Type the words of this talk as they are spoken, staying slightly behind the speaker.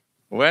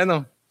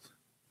Bueno,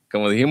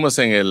 como dijimos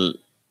en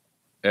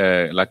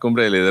la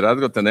cumbre de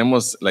liderazgo,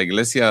 la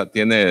iglesia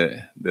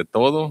tiene de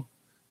todo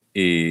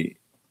y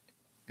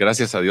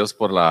gracias a Dios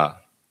por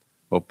la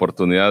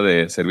oportunidad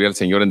de servir al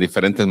Señor en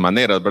diferentes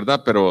maneras,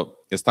 ¿verdad?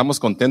 Pero estamos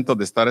contentos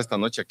de estar esta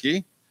noche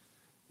aquí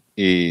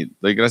y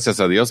doy gracias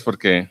a Dios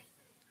porque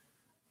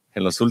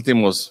en los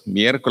últimos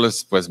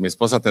miércoles, pues mi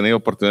esposa ha tenido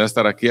oportunidad de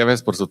estar aquí a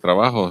veces por su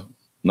trabajo.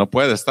 No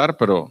puede estar,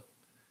 pero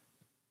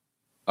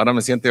ahora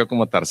me siento yo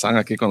como Tarzán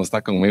aquí cuando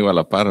está conmigo a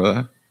la par,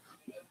 ¿verdad?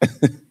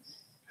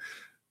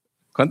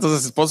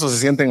 ¿Cuántos esposos se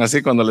sienten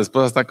así cuando la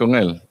esposa está con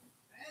él?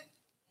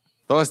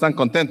 Todos están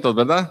contentos,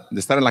 ¿verdad? De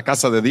estar en la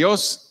casa de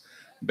Dios.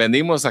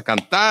 Venimos a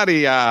cantar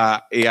y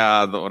a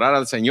adorar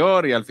al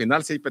Señor, y al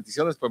final, si hay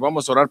peticiones, pues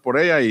vamos a orar por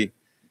ella y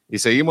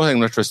seguimos en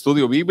nuestro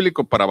estudio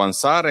bíblico para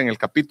avanzar en el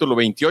capítulo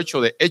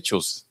 28 de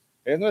Hechos.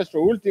 Es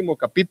nuestro último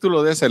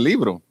capítulo de ese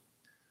libro.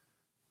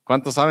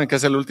 ¿Cuántos saben que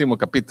es el último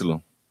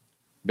capítulo?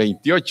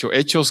 28,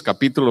 Hechos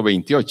capítulo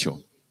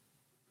 28.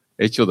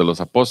 Hechos de los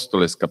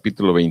Apóstoles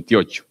capítulo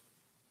 28.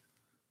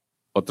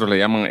 Otros le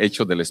llaman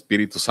Hechos del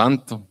Espíritu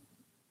Santo.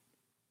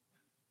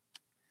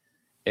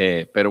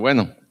 Pero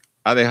bueno,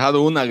 ha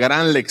dejado una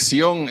gran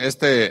lección.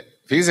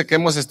 Fíjese que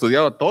hemos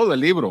estudiado todo el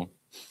libro.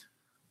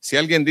 Si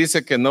alguien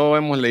dice que no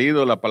hemos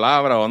leído la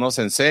palabra o no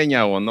se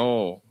enseña o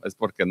no, es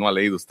porque no ha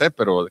leído usted,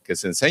 pero que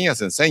se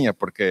enseña,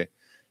 porque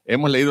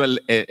hemos leído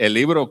el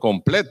libro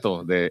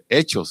completo de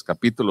Hechos,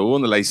 capítulo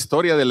 1, la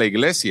historia de la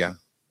iglesia.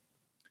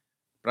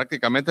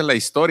 Prácticamente la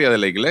historia de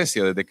la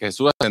iglesia, desde que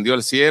Jesús ascendió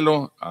al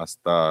cielo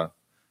hasta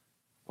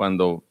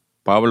cuando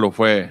Pablo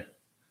fue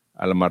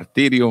al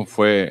martirio,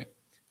 fue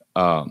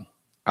a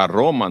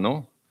Roma,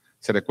 ¿no?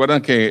 ¿Se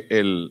recuerdan que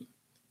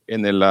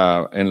en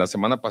la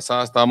semana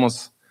pasada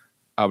estábamos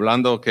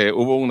hablando que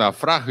hubo un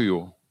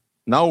naufragio?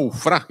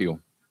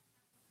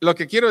 Lo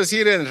que quiero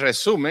decir en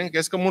resumen, que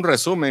es como un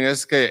resumen,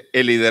 es que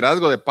el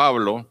liderazgo de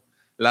Pablo,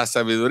 la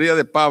sabiduría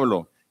de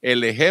Pablo,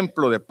 el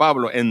ejemplo de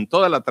Pablo en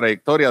toda la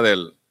trayectoria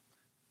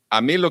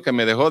a mí lo que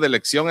me dejó de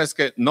lección es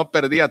que no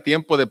perdía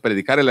tiempo de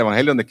predicar el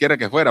evangelio donde quiera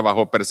que fuera,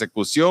 bajo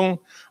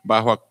persecución,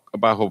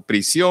 bajo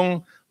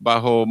prisión,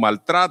 bajo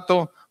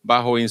maltrato,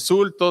 bajo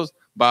insultos,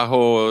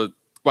 bajo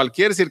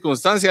cualquier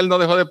circunstancia.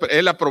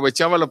 Él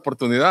aprovechaba la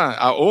oportunidad.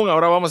 Aún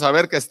ahora vamos a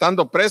ver que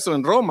estando preso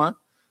en Roma,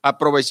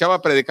 aprovechaba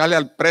a predicarle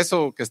al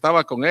preso que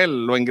estaba con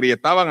él. Lo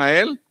engrietaban a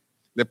él,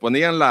 le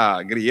ponían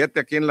la grillete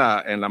aquí en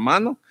la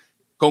mano,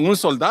 con un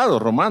soldado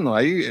romano.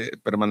 Ahí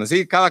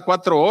permanecí. Cada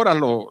 4 horas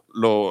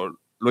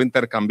lo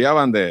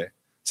intercambiaban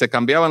se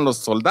cambiaban los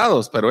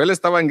soldados, pero él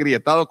estaba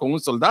engrietado con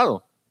un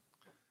soldado.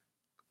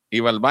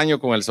 Iba al baño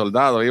con el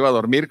soldado, iba a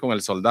dormir con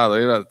el soldado,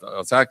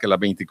 o sea que las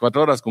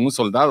 24 horas con un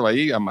soldado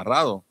ahí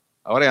amarrado.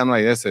 Ahora ya no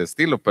hay ese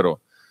estilo,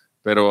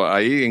 pero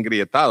ahí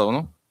engrietado,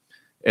 ¿no?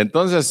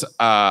 Entonces,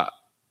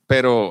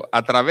 pero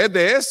a través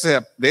de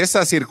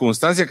esa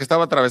circunstancia que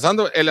estaba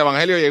atravesando, el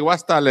evangelio llegó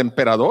hasta el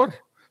emperador,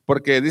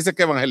 porque dice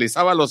que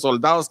evangelizaba a los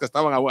soldados que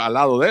estaban al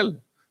lado de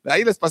él. De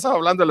ahí les pasaba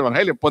hablando del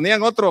evangelio.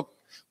 Ponían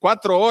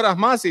 4 horas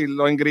más y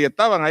lo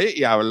engrietaban ahí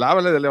y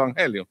hablaban del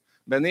evangelio.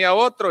 Venía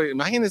otro,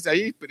 imagínense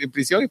ahí en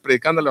prisión y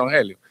predicando el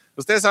evangelio.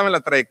 Ustedes saben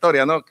la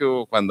trayectoria, ¿no? Que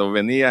cuando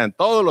venía en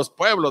todos los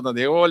pueblos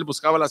donde llegó, él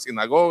buscaba la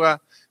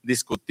sinagoga,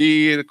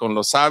 discutir con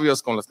los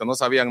sabios, con los que no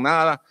sabían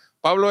nada.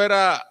 Pablo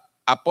era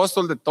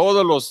apóstol de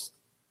todas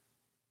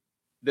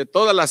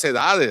las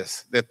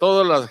edades, de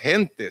todas las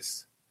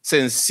gentes,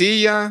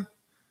 sencilla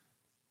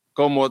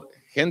como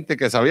gente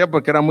que sabía,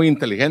 porque era muy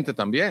inteligente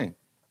también.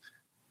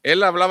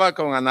 Él hablaba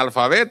con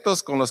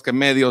analfabetos, con los que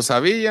medio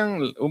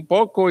sabían un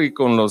poco, y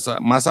con los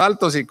más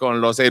altos, y con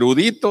los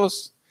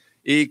eruditos,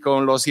 y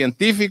con los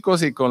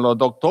científicos, y con los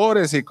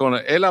doctores,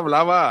 él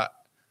hablaba,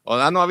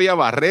 no había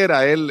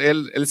barrera.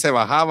 Él se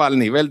bajaba al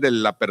nivel de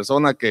la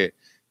persona que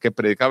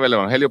predicaba el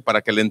evangelio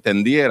para que le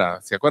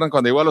entendiera. ¿Se acuerdan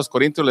cuando llegó a los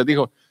Corintios? Les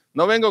dijo,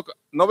 no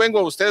vengo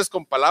a ustedes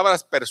con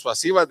palabras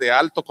persuasivas de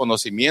alto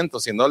conocimiento,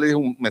 sino les dijo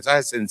un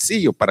mensaje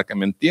sencillo para que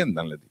me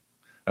entiendan, les dijo.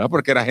 ¿Verdad?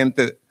 Porque era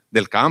gente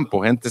del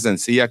campo, gente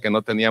sencilla que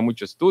no tenía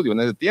mucho estudio en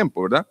ese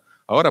tiempo, ¿verdad?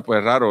 Ahora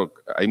pues raro,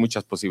 hay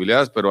muchas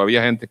posibilidades, pero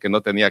había gente que no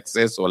tenía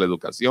acceso a la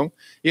educación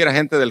y era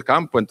gente del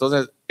campo.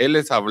 Entonces él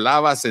les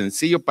hablaba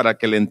sencillo para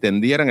que le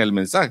entendieran el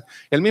mensaje.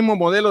 El mismo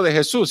modelo de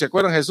Jesús, ¿se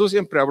acuerdan? Jesús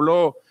siempre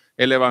habló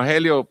el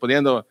evangelio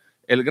poniendo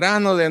el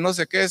grano de no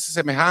sé qué es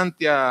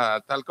semejante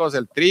a tal cosa,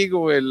 el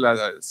trigo,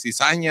 la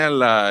cizaña,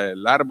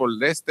 el árbol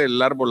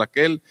el árbol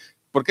aquel.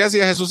 ¿Por qué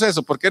hacía Jesús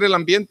eso? Porque era el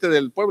ambiente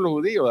del pueblo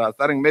judío, a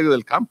estar en medio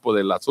del campo,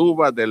 de las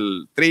uvas,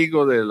 del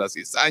trigo, de la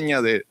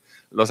cizaña, de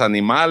los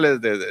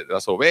animales, de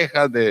las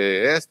ovejas,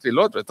 de esto y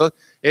lo otro. Entonces,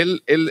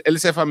 él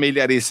se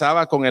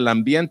familiarizaba con el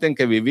ambiente en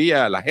que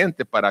vivía la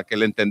gente para que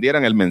le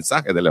entendieran el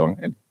mensaje del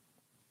evangelio,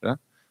 ¿verdad?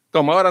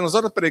 Como ahora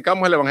nosotros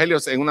predicamos el evangelio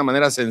en una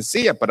manera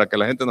sencilla para que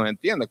la gente nos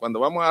entienda.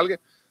 Cuando vamos a alguien,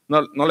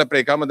 no le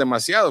predicamos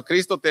demasiado.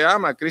 Cristo te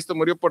ama, Cristo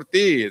murió por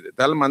ti, de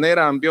tal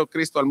manera envió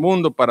Cristo al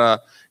mundo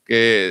para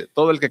que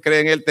todo el que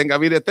cree en él tenga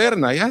vida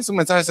eterna. Ya es un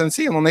mensaje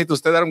sencillo, no necesita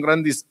usted dar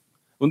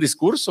un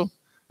discurso.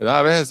 ¿verdad?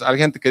 A veces hay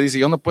gente que dice,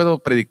 yo no puedo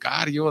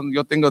predicar,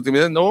 yo tengo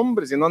timidez. No,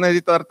 hombre, si no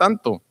necesita dar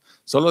tanto.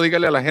 Solo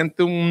dígale a la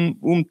gente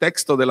un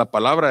texto de la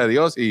palabra de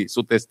Dios y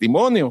su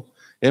testimonio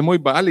es muy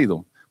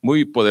válido,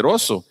 muy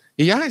poderoso.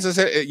 Y ya,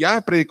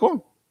 ya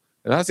predicó,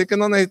 ¿verdad? Así que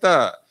no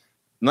necesita,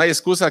 no hay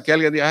excusa que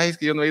alguien diga, ay, es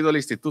que yo no he ido al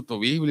instituto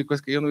bíblico,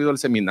 es que yo no he ido al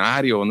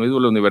seminario, o no he ido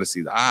a la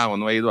universidad, o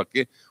no he ido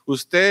aquí.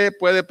 Usted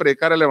puede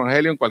predicar el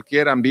evangelio en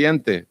cualquier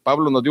ambiente.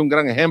 Pablo nos dio un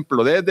gran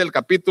ejemplo, desde el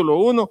capítulo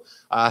 1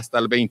 hasta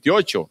el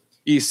 28.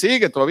 Y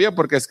sigue todavía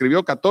porque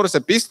escribió 14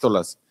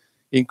 epístolas,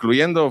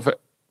 incluyendo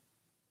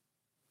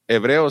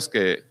hebreos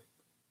que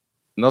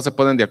no se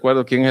ponen de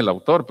acuerdo quién es el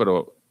autor,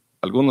 pero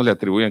algunos le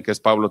atribuyen que es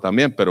Pablo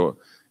también, pero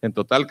en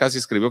total casi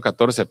escribió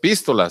 14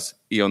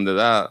 epístolas y donde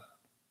da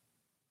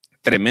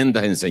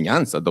tremendas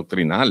enseñanzas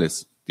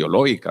doctrinales,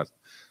 teológicas,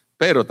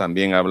 pero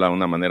también habla de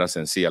una manera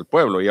sencilla al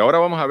pueblo. Y ahora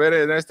vamos a ver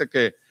en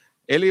que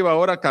él iba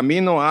ahora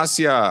camino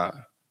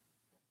hacia,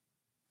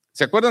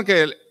 ¿se acuerdan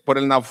que por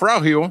el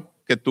naufragio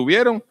que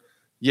tuvieron,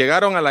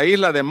 llegaron a la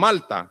isla de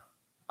Malta?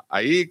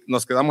 Ahí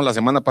nos quedamos la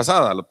semana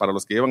pasada, para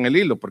los que llevan el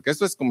hilo, porque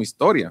esto es como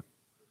historia.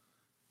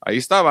 Ahí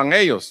estaban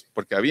ellos,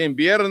 porque había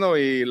invierno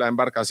y la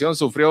embarcación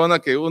sufrió una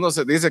que uno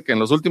se dice que en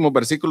los últimos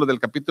versículos del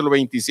capítulo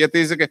 27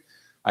 dice que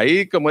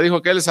ahí, como dijo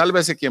aquel,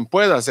 sálvese quien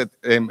pueda.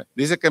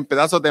 Dice que en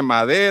pedazos de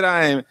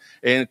madera,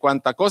 en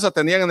cuanta cosa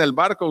tenían en el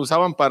barco,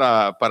 usaban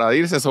para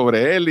irse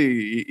sobre él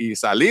y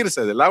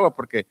salirse del agua,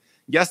 porque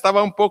ya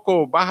estaba un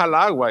poco baja el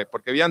agua,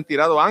 porque habían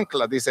tirado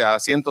anclas, dice, a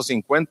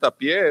 150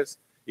 pies,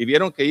 y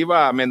vieron que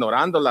iba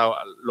amenorando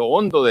lo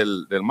hondo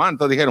del mar.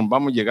 Entonces dijeron,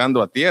 vamos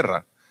llegando a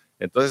tierra.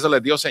 Entonces eso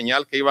les dio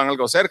señal que iban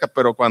algo cerca,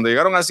 pero cuando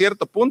llegaron a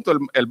cierto punto,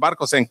 el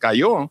barco se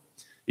encalló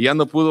y ya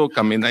no pudo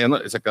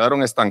caminar, se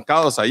quedaron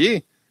estancados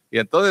allí. Y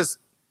entonces,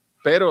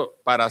 pero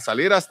para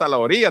salir hasta la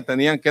orilla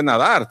tenían que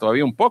nadar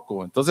todavía un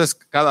poco. Entonces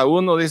cada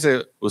uno,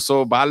 dice,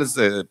 usó vales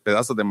de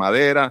pedazos de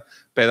madera,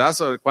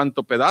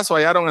 cuánto pedazo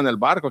hallaron en el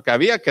barco, que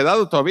había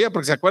quedado todavía,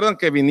 porque se acuerdan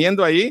que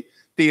viniendo ahí,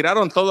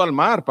 tiraron todo al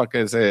mar para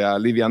que se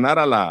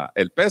alivianara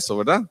el peso,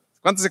 ¿verdad?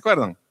 ¿Cuántos se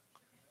acuerdan?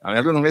 A mí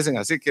algunos me dicen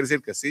así, quiere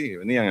decir que sí,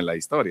 venían en la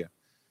historia.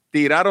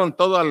 Tiraron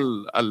todo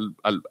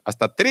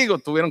hasta trigo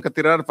tuvieron que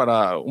tirar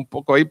para un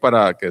poco ahí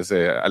para que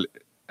se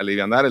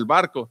alivianara el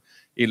barco.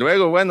 Y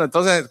luego, bueno,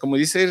 entonces, como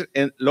dice,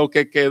 lo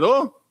que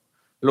quedó,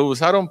 lo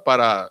usaron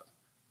para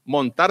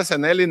montarse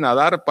en él y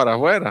nadar para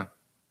afuera.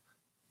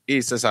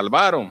 Y se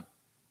salvaron.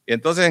 Y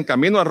entonces, en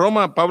camino a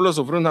Roma, Pablo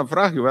sufrió un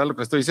naufragio, ¿verdad? Lo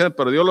que estoy diciendo,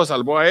 pero Dios lo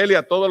salvó a él y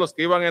a todos los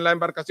que iban en la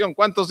embarcación.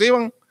 ¿Cuántos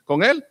iban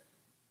con él?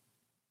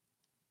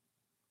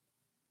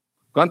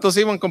 ¿Cuántos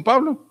iban con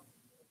Pablo?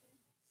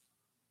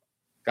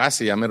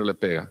 Casi, ya mero le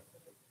pega.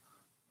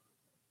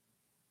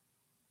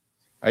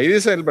 Ahí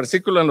dice el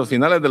versículo, en los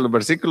finales de los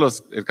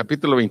versículos, el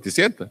capítulo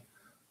 27.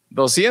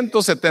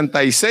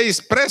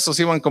 276 presos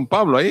iban con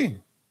Pablo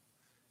ahí.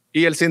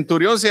 Y el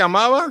centurión se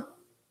llamaba,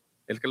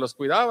 el que los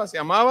cuidaba se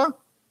llamaba,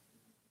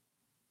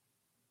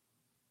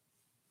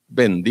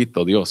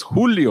 bendito Dios,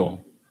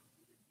 Julio.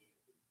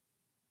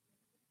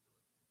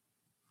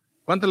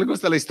 ¿Cuánto le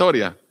gusta la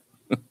historia?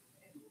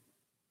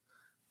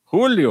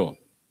 Julio.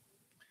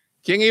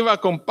 ¿Quién iba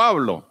con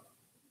Pablo?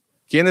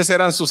 ¿Quiénes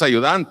eran sus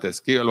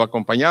ayudantes que lo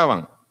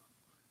acompañaban?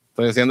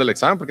 Estoy haciendo el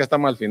examen porque ya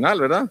estamos al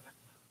final, ¿verdad?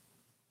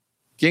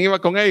 ¿Quién iba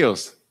con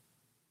ellos?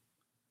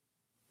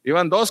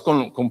 Iban dos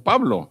con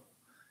Pablo.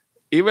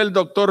 Iba el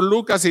doctor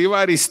Lucas y iba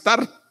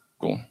Aristarco.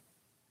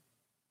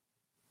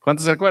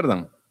 ¿Cuántos se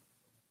acuerdan?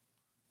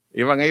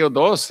 Iban ellos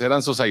dos,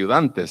 eran sus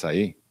ayudantes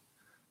ahí.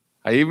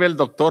 Ahí iba el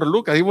doctor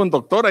Lucas, iba un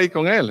doctor ahí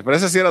con él, pero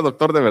ese sí era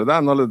doctor de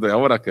verdad, no les de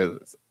ahora que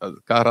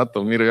cada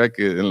rato, mire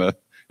que en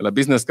la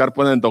business card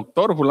ponen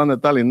doctor fulano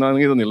de tal y no han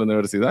ido ni a la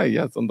universidad y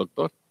ya son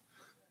doctor.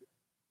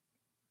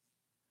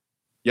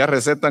 Ya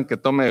recetan que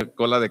tome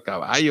cola de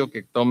caballo,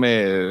 que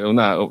tome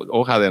una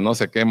hoja de no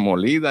sé qué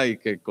molida y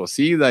que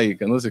cocida y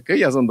que no sé qué,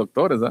 ya son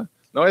doctores, ¿eh?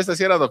 No, este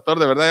sí era doctor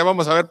de verdad. Ya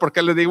vamos a ver por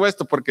qué les digo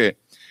esto, porque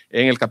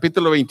en el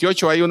capítulo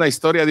 28 hay una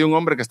historia de un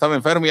hombre que estaba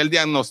enfermo y él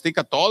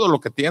diagnostica todo lo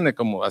que tiene,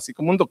 así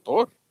como un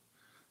doctor.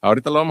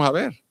 Ahorita lo vamos a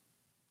ver.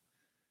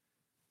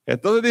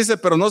 Entonces dice,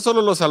 pero no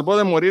solo lo salvó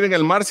de morir en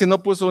el mar,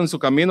 sino puso en su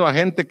camino a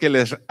gente que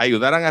les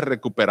ayudaran a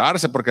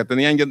recuperarse, porque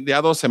tenían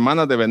ya 2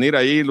 semanas de venir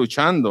ahí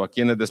luchando, a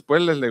quienes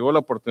después les legó la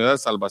oportunidad de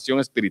salvación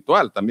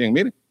espiritual también,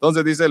 mire.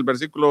 Entonces dice el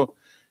versículo,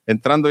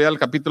 entrando ya al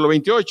capítulo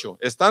 28,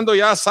 estando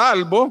ya a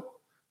salvo,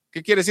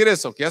 ¿qué quiere decir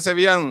eso? Que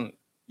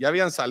ya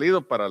habían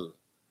salido para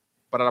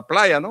la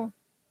playa, ¿no?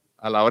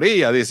 A la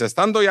orilla, dice,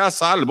 estando ya a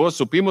salvo,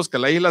 supimos que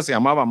la isla se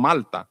llamaba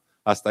Malta.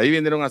 Hasta ahí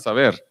vinieron a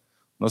saber.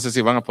 No sé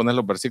si van a poner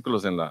los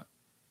versículos en la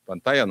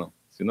pantalla, no.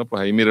 Si no,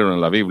 pues ahí mírenlo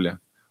en la Biblia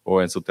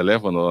o en su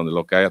teléfono, donde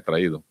lo que haya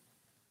traído.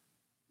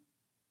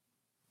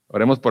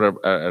 Oremos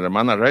por la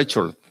hermana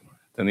Rachel.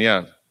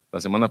 La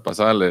semana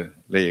pasada le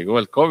llegó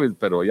el COVID,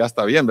 pero ya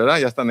está bien, ¿verdad?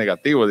 Ya está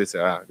negativo, dice,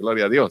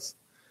 gloria a Dios.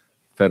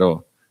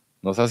 Pero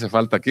nos hace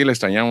falta aquí, le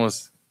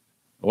extrañamos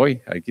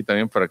hoy, aquí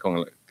también para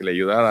que le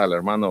ayudara al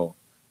hermano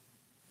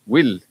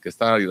Will, que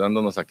está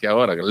ayudándonos aquí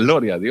ahora.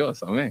 Gloria a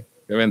Dios, amén.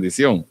 Qué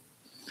bendición.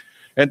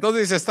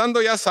 Entonces dice,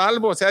 estando ya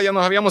salvo, o sea, ya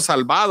nos habíamos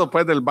salvado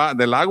pues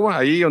del agua,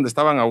 ahí donde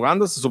estaban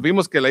ahogándose,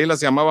 supimos que la isla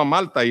se llamaba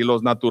Malta y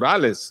los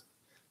naturales.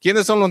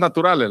 ¿Quiénes son los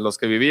naturales? Los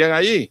que vivían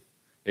allí,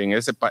 en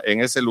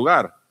ese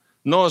lugar.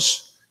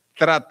 Nos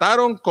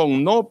trataron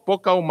con no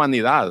poca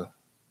humanidad.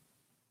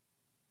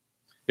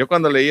 Yo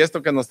cuando leí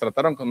esto que nos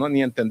trataron con, no,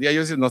 ni entendía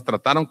yo si nos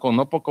trataron con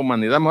no poca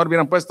humanidad.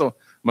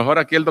 Mejor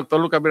aquí el doctor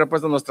Lucas hubiera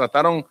puesto, nos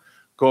trataron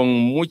con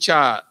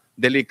mucha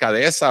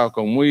delicadeza,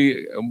 o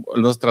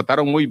nos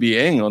trataron muy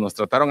bien, o nos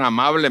trataron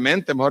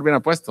amablemente, mejor hubiera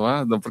puesto,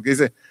 porque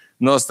dice,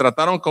 nos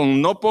trataron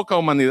con no poca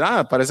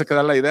humanidad. Parece que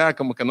da la idea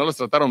como que no los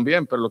trataron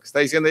bien, pero lo que está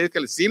diciendo ahí es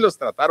que sí los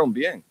trataron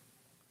bien,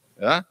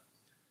 ¿verdad?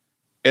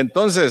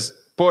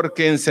 Entonces,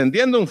 porque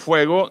encendiendo un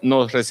fuego,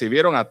 nos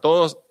recibieron a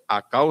todos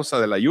a causa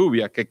de la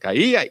lluvia que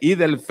caía y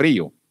del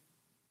frío.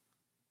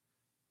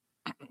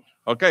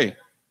 Ok.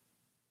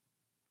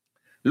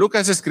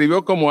 Lucas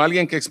escribió como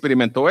alguien que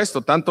experimentó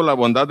esto, tanto la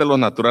bondad de los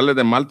naturales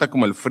de Malta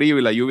como el frío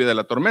y la lluvia de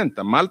la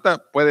tormenta.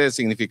 Malta puede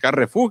significar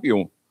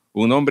refugio,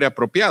 un nombre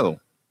apropiado.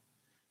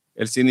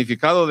 El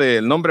significado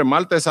del nombre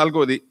Malta es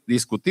algo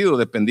discutido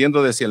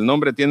dependiendo de si el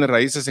nombre tiene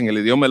raíces en el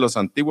idioma de los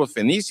antiguos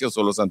fenicios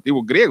o los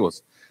antiguos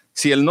griegos.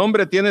 Si el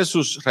nombre tiene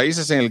sus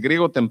raíces en el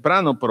griego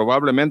temprano,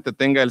 probablemente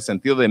tenga el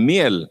sentido de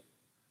miel,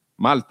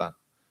 Malta,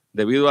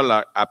 debido a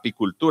la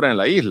apicultura en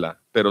la isla.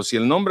 Pero si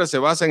el nombre se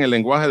basa en el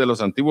lenguaje de los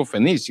antiguos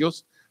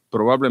fenicios,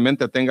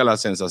 probablemente tenga la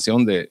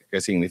sensación de que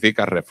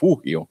significa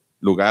refugio,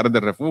 lugar de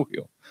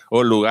refugio,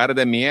 o lugar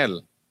de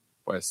miel,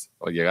 pues,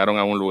 o llegaron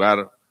a un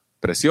lugar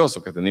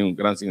precioso que tenía un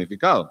gran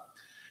significado.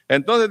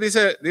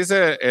 Entonces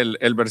dice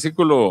el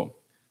versículo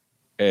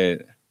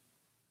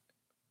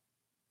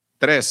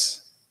 3.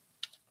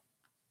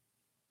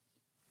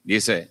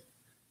 Dice,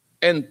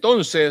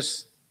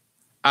 entonces,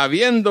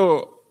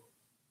 habiendo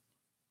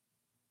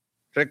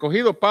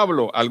recogido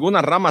Pablo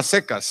algunas ramas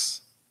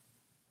secas,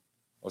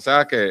 o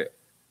sea que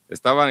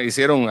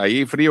hicieron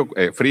ahí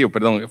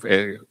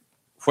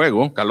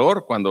fuego,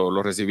 calor, cuando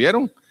lo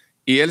recibieron,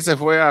 y él se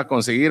fue a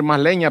conseguir más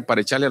leña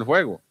para echarle al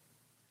fuego.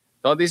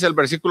 Entonces dice el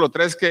versículo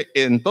 3 que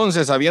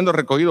entonces, habiendo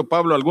recogido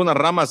Pablo algunas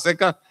ramas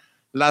secas,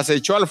 las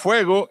echó al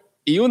fuego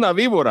y una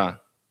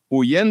víbora,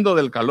 huyendo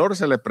del calor,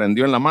 se le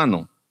prendió en la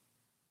mano.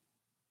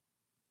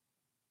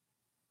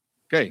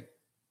 Ok.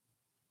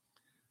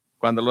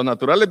 Cuando los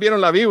naturales vieron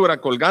la víbora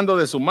colgando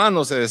de su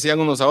mano, se decían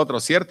unos a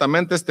otros,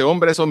 ciertamente este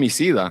hombre es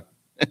homicida,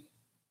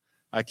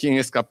 a quien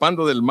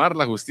escapando del mar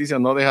la justicia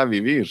no deja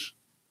vivir.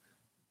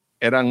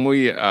 Eran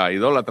muy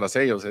idólatras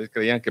ellos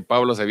creían que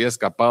Pablo se había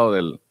escapado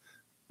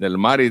del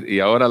mar y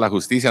ahora la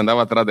justicia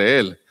andaba atrás de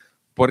él,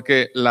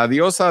 porque la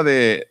diosa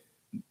de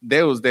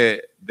Deus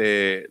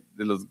de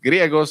los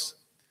griegos,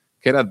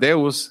 que era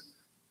Deus,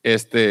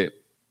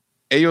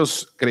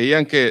 ellos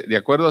creían que de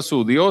acuerdo a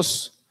su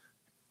dios,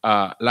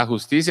 la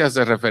justicia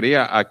se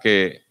refería a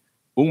que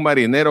un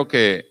marinero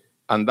que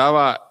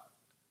andaba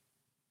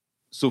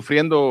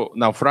sufriendo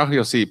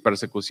naufragios y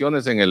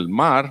persecuciones en el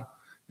mar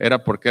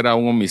era porque era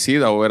un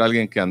homicida o era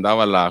alguien que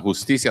andaba la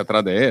justicia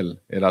atrás de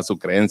él. Era su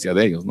creencia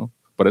de ellos, ¿no?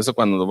 Por eso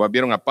cuando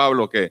vieron a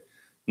Pablo que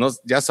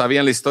ya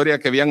sabían la historia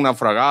que habían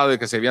naufragado y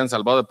que se habían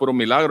salvado de puro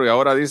milagro, y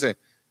ahora dice,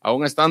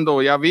 aún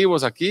estando ya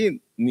vivos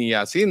aquí, ni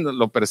así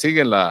lo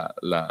persiguen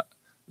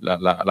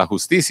la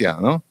justicia,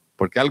 ¿no?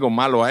 Porque algo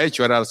malo ha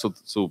hecho, era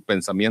su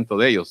pensamiento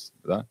de ellos,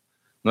 ¿verdad?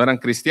 No eran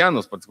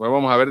cristianos, porque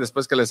vamos a ver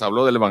después que les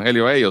habló del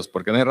evangelio a ellos,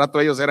 porque en ese rato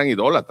ellos eran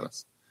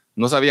idólatras,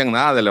 no sabían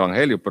nada del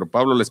evangelio, pero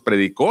Pablo les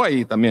predicó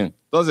ahí también.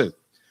 Entonces,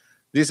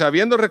 dice,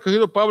 habiendo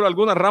recogido Pablo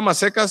algunas ramas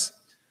secas,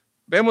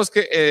 vemos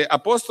que el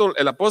apóstol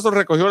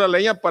recogió la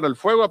leña para el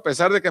fuego, a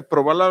pesar de que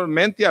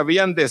probablemente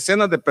habían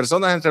decenas de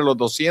personas entre los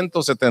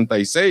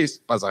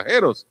 276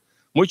 pasajeros,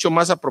 mucho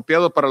más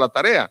apropiado para la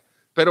tarea.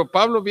 Pero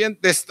Pablo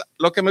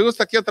lo que me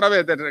gusta aquí otra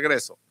vez de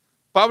regreso,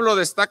 Pablo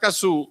destaca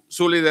su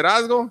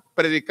liderazgo,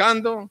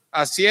 predicando,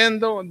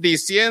 haciendo,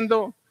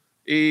 diciendo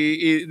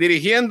y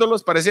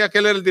dirigiéndolos. Parecía que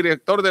él era el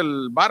director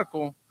del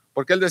barco,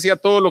 porque él decía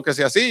todo lo que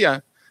se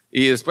hacía.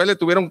 Y después le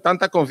tuvieron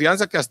tanta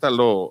confianza que hasta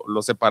lo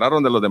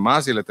separaron de los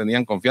demás y le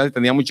tenían confianza y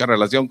tenía mucha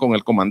relación con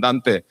el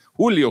comandante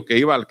Julio, que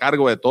iba al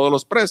cargo de todos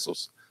los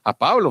presos. A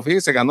Pablo,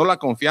 fíjese, ganó la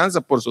confianza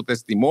por su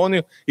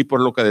testimonio y por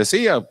lo que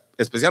decía,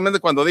 especialmente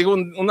cuando dijo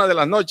una de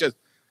las noches,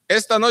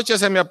 esta noche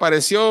se me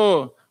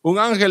apareció un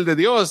ángel de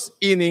Dios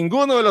y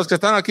ninguno de los que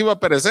están aquí va a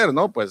perecer,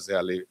 ¿no? Pues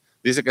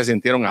dice que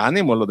sintieron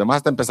ánimo, los demás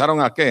hasta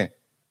empezaron a ¿qué?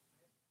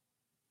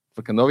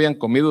 Porque no habían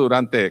comido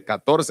durante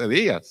 14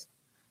 días.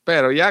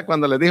 Pero ya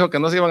cuando les dijo que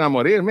no se iban a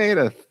morir,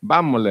 mire,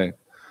 vámonos,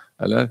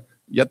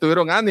 ya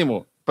tuvieron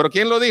ánimo. ¿Pero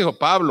quién lo dijo?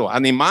 Pablo,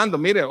 animando,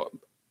 mire,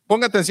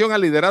 ponga atención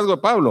al liderazgo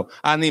de Pablo,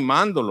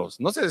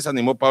 animándolos. No se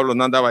desanimó Pablo,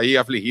 no andaba ahí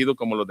afligido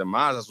como los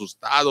demás,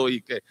 asustado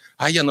y que,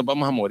 ya nos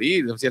vamos a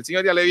morir. Si el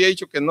Señor ya le había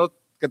dicho que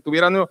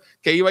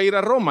iba a ir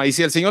a Roma, y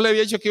si el Señor le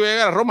había dicho que iba a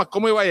llegar a Roma,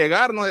 ¿cómo iba a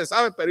llegar? No se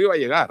sabe, pero iba a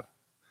llegar.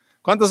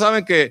 ¿Cuántos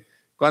saben que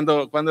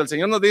cuando el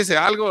Señor nos dice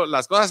algo,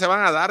 las cosas se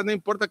van a dar? No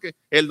importa que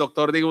el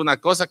doctor diga una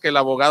cosa, que el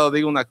abogado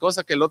diga una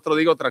cosa, que el otro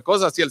diga otra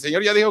cosa. Si el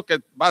Señor ya dijo que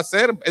va a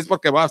ser, es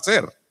porque va a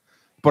ser,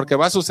 porque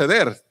va a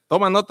suceder.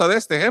 Toma nota de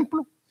este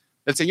ejemplo.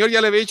 El Señor ya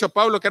le había dicho a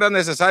Pablo que era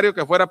necesario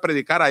que fuera a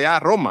predicar allá a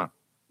Roma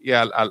y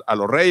a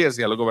los reyes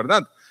y a los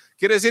gobernantes.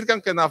 Quiere decir que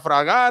aunque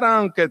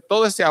naufragaran, que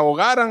todos se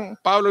ahogaran,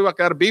 Pablo iba a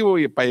quedar vivo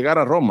y para llegar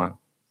a Roma,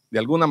 de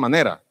alguna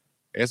manera.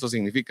 Eso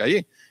significa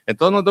allí.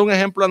 Entonces nos da un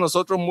ejemplo a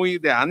nosotros muy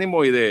de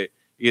ánimo y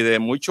de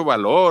mucho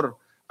valor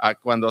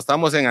cuando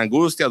estamos en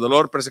angustia,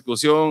 dolor,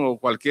 persecución o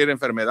cualquier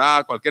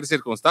enfermedad, cualquier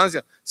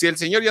circunstancia. Si el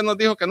Señor ya nos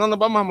dijo que no nos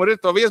vamos a morir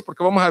todavía, es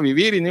porque vamos a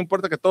vivir y no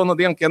importa que todos nos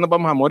digan que ya nos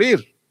vamos a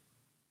morir.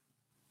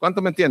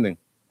 ¿Cuántos me entienden?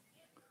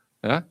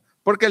 ¿Ah?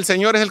 Porque el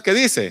Señor es el que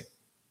dice,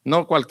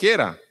 no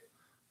cualquiera.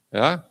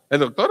 ¿Ah?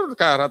 El doctor,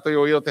 cada rato yo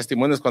he oído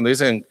testimonios cuando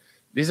dice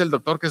el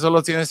doctor que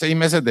solo tiene 6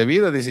 meses de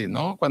vida. Dice,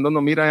 no, cuando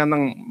uno mira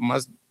andan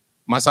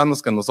más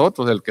sanos que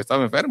nosotros, el que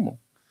estaba enfermo.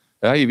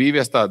 ¿Ah? Y vive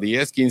hasta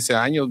 10, 15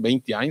 años,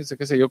 20 años,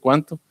 qué sé yo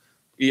cuánto.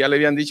 Y ya le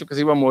habían dicho que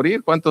se iba a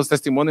morir. ¿Cuántos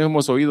testimonios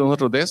hemos oído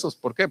nosotros de esos?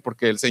 ¿Por qué?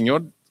 Porque el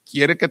Señor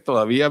quiere que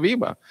todavía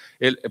viva.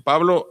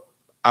 Pablo,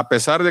 a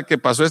pesar de que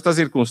pasó estas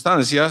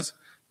circunstancias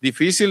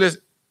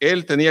difíciles,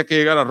 él tenía que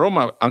llegar a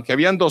Roma. Aunque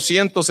habían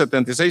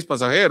 276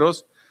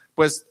 pasajeros,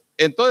 pues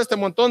en todo este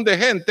montón de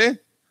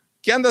gente,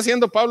 ¿qué anda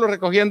haciendo Pablo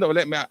recogiendo?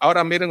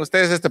 Ahora miren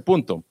ustedes este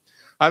punto.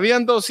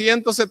 Habían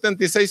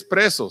 276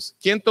 presos.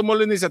 ¿Quién tomó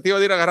la iniciativa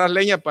de ir a agarrar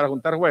leña para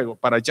juntar fuego,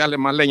 para echarle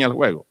más leña al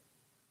fuego?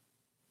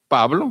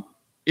 Pablo.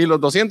 Y los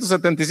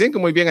 275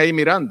 muy bien ahí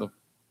mirando.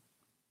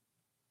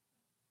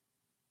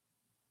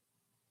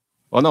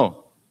 ¿O no?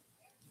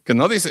 Que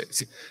no dice.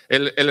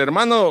 El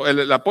hermano,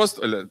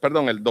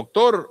 el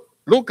doctor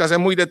Lucas es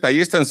muy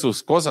detallista en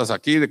sus cosas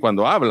aquí de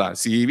cuando habla.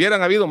 Si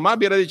hubieran habido más,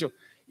 hubiera dicho,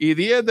 y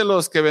 10 de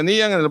los que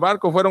venían en el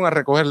barco fueron a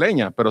recoger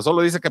leña, pero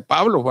solo dice que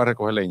Pablo fue a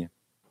recoger leña.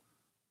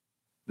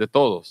 De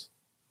todos.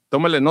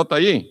 Tómele nota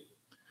allí.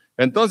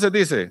 Entonces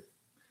dice,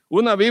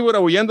 una víbora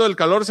huyendo del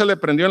calor se le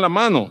prendió en la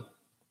mano.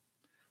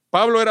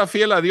 Pablo era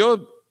fiel a Dios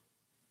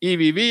y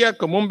vivía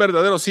como un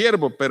verdadero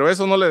siervo, pero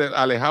eso no le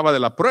alejaba de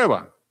la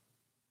prueba.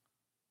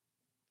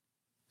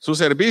 Su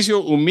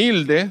servicio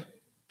humilde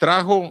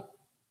trajo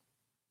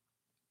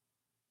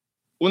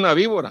una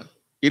víbora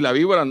y la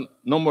víbora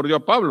no mordió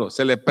a Pablo,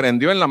 se le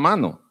prendió en la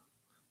mano.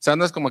 O sea,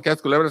 no es como aquellas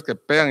culebras que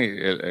pegan y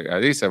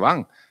ahí se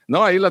van.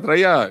 No, ahí la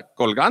traía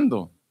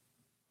colgando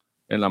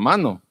en la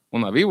mano,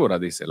 una víbora,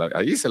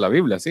 ahí dice la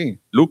Biblia así.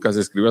 Lucas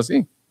escribió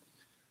así.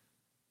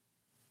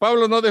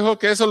 Pablo no dejó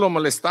que eso lo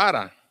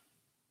molestara.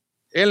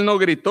 Él no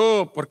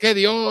gritó, ¿por qué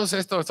Dios?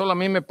 Esto solo a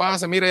mí me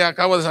pasa. Mira, ya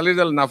acabo de salir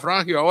del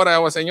naufragio.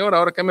 Ahora, Señor,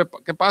 ¿ahora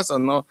qué pasa?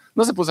 No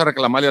se puso a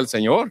reclamarle al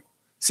Señor.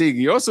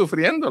 Siguió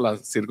sufriendo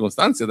las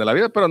circunstancias de la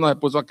vida, pero no se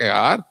puso a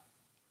quejar.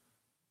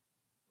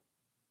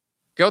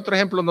 ¿Qué otro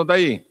ejemplo nos da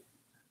ahí?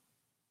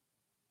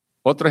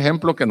 Otro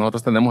ejemplo que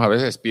nosotros tenemos a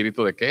veces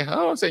espíritu de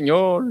queja. Oh,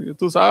 Señor,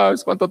 tú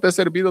sabes cuánto te he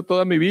servido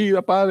toda mi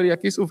vida, Padre, y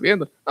aquí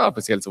sufriendo.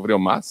 Pues si él sufrió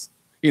más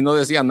y no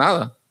decía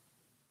nada.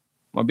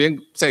 Más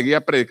bien seguía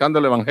predicando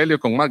el evangelio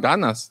con más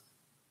ganas.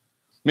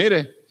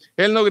 Mire,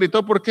 él no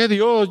gritó, ¿por qué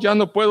Dios? Ya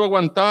no puedo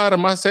aguantar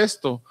más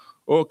esto.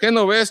 ¿O qué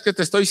no ves que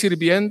te estoy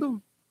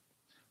sirviendo?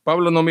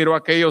 Pablo no miró a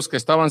aquellos que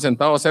estaban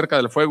sentados cerca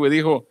del fuego y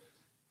dijo,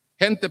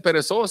 gente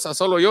perezosa,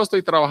 solo yo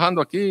estoy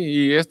trabajando aquí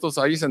y estos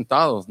ahí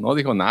sentados. No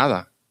dijo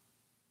nada.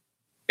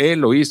 Él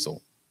lo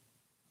hizo,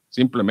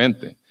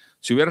 simplemente.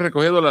 Si hubiera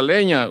recogido la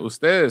leña,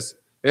 ustedes,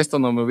 esto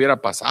no me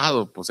hubiera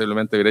pasado,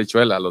 posiblemente hubiera hecho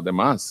él a los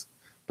demás.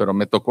 Pero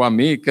me tocó a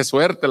mí, qué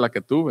suerte la que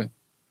tuve.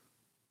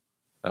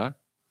 ¿Ah?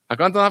 ¿A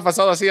cuánto nos ha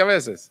pasado así a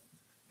veces?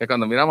 Que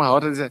cuando miramos a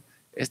otros dice,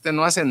 este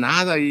no hace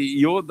nada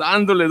y yo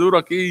dándole duro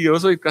aquí, yo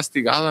soy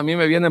castigado, a mí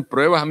me vienen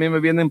pruebas, a mí me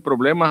vienen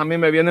problemas, a mí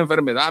me viene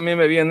enfermedad, a mí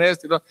me viene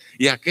esto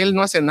y aquel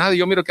no hace nada y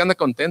yo miro que anda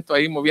contento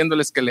ahí moviendo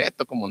el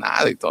esqueleto como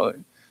nada y todo.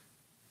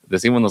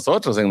 Decimos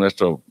nosotros en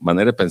nuestra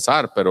manera de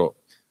pensar, pero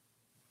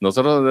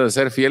nosotros debemos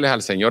ser fieles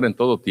al Señor en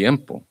todo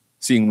tiempo,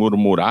 sin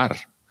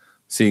murmurar.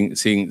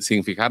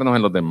 Sin fijarnos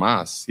en los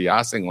demás, si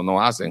hacen o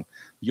no hacen.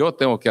 Yo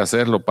tengo que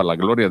hacerlo para la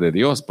gloria de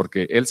Dios,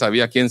 porque él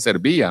sabía a quién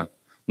servía.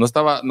 No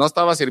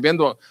estaba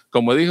sirviendo,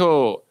 como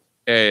dijo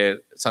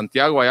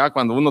Santiago allá,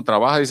 cuando uno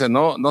trabaja, dice,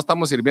 no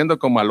estamos sirviendo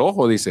como al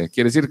ojo, dice,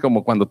 quiere decir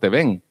como cuando te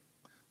ven,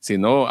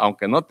 sino,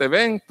 aunque no te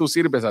ven, tú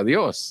sirves a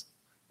Dios.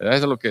 Eso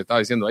es lo que estaba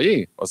diciendo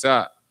allí. O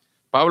sea,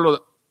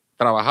 Pablo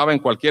trabajaba en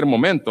cualquier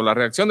momento. La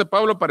reacción de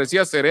Pablo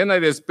parecía serena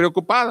y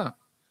despreocupada.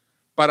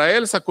 Para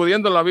él,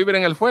 sacudiendo la víbora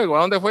en el fuego.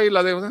 ¿A dónde fue?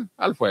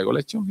 Al fuego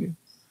le echó.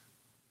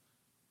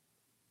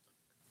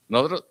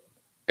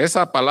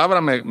 Esa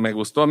palabra me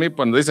gustó a mí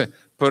cuando dice,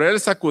 pero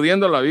él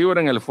sacudiendo la víbora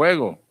en el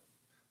fuego.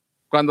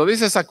 Cuando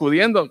dice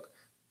sacudiendo,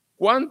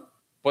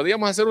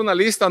 podíamos hacer una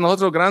lista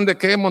nosotros grande,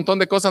 qué montón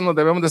de cosas nos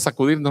debemos de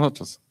sacudir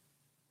nosotros.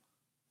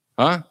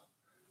 ¿Ah?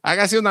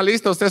 Hágase una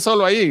lista usted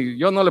solo ahí.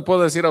 Yo no le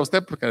puedo decir a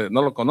usted porque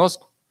no lo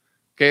conozco.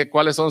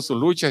 Cuáles son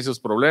sus luchas y sus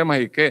problemas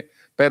y qué.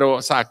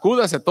 Pero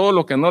sacúdase todo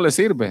lo que no le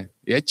sirve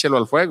y échelo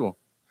al fuego.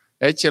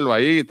 Échelo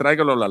ahí,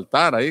 tráigalo al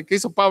altar. Ahí, ¿qué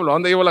hizo Pablo? ¿A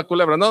dónde llevó la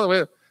culebra? No,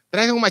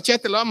 traiga un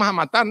machete, lo vamos a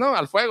matar. No,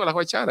 al fuego la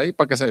voy a echar ahí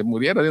para que se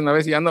muriera de una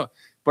vez y ya no.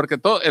 Porque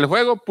el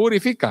fuego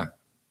purifica.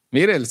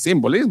 Mire el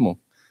simbolismo.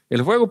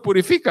 El fuego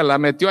purifica, la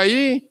metió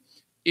ahí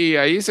y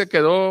ahí se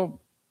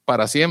quedó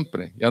para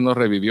siempre, ya no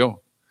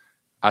revivió.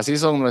 Así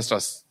son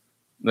nuestras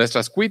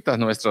cuitas,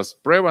 nuestras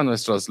pruebas,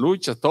 nuestras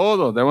luchas,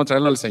 todo debemos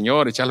traerlo al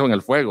Señor, echarlo en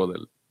el fuego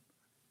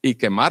y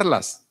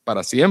quemarlas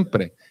para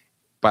siempre,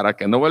 para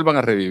que no vuelvan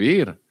a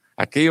revivir.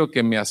 Aquello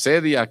que me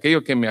asedia,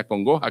 aquello que me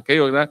acongoja,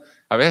 aquello que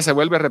a veces se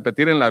vuelve a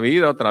repetir en la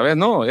vida otra vez.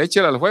 No,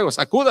 échela al fuego,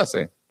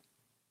 sacúdase.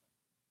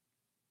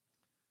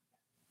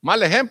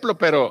 Mal ejemplo,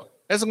 pero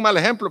es un mal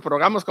ejemplo, pero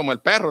hagamos como el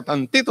perro,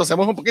 tantito, se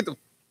moja un poquito.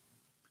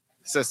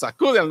 Se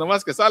sacude al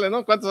nomás que sale,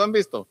 ¿no? ¿Cuántos han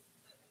visto?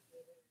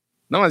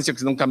 No me han dicho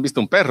que nunca han visto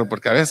un perro,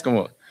 porque a veces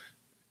como...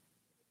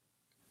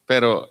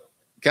 Pero,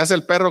 ¿qué hace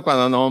el perro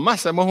cuando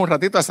nomás se moja un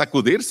ratito? A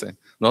sacudirse.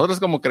 Nosotros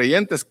como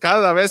creyentes,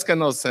 cada vez que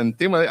nos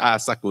sentimos a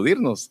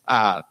sacudirnos,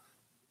 a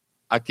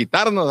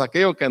quitarnos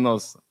aquello que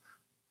nos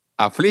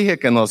aflige,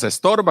 que nos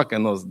estorba, que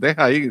nos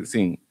deja ahí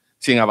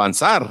sin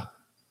avanzar,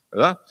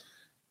 ¿verdad?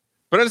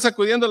 Pero él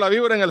sacudiendo la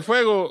víbora en el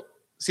fuego,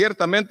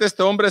 ciertamente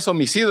este hombre es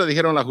homicida,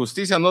 dijeron, la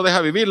justicia no deja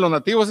vivir. Los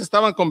nativos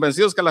estaban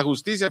convencidos que la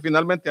justicia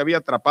finalmente había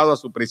atrapado a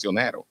su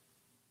prisionero.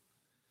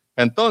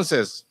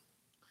 Entonces,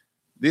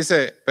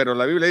 dice, pero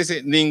la Biblia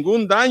dice,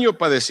 ningún daño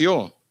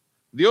padeció.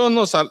 Dios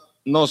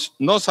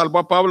no salvó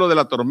a Pablo de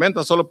la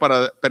tormenta solo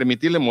para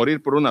permitirle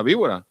morir por una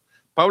víbora.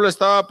 Pablo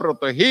estaba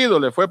protegido,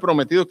 le fue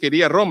prometido que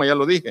iría a Roma, ya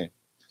lo dije.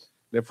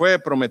 Le fue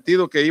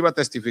prometido que iba a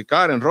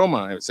testificar en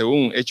Roma,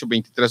 según Hechos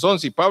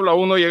 23:11. Y Pablo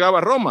aún no llegaba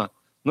a Roma.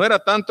 No era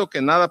tanto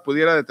que nada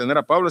pudiera detener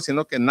a Pablo,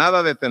 sino que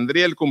nada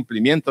detendría el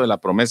cumplimiento de la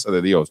promesa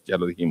de Dios. Ya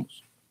lo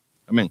dijimos.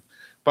 Amén.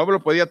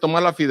 Pablo podía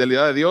tomar la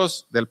fidelidad de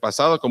Dios del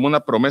pasado como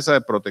una promesa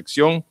de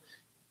protección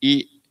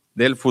y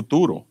del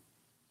futuro.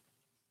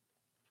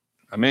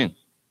 Amén.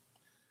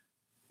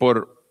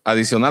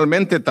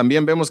 Adicionalmente,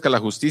 también vemos que la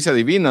justicia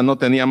divina no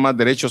tenía más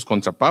derechos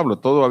contra Pablo.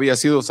 Todo había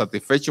sido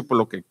satisfecho por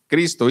lo que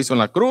Cristo hizo en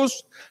la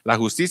cruz. La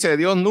justicia de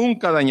Dios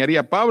nunca dañaría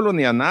a Pablo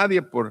ni a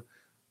nadie por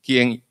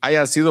quien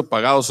haya sido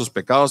pagado sus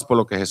pecados por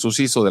lo que Jesús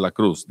hizo de la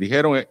cruz.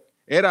 Dijeron,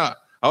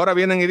 ahora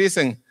vienen y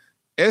dicen,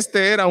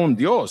 este era un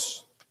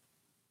Dios.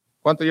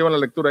 ¿Cuánto lleva la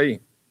lectura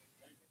ahí?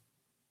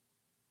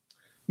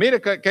 Mire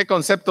qué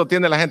concepto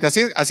tiene la gente.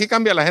 Así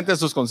cambia la gente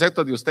sus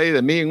conceptos de usted y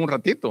de mí en un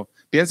ratito.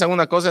 Piensan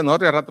una cosa en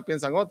otra y al rato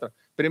piensan otra.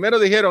 Primero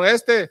dijeron,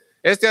 este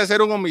ha de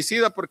ser un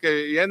homicida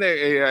porque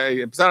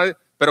viene,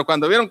 pero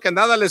cuando vieron que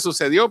nada le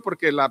sucedió,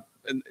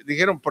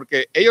 dijeron,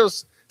 porque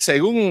ellos,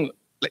 según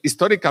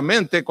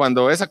históricamente,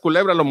 cuando esa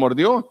culebra lo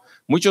mordió,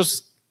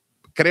 muchos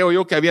creo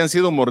yo que habían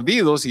sido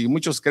mordidos y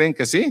muchos creen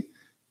que sí,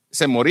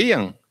 se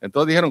morían.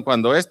 Entonces dijeron,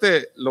 cuando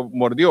lo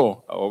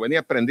mordió o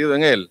venía prendido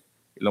en él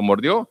y lo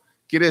mordió,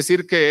 quiere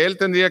decir que él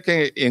tendría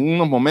que en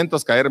unos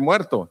momentos caer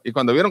muerto. Y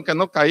cuando vieron que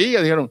no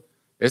caía, dijeron,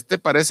 este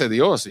parece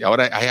Dios. Y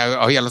ahora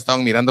ya lo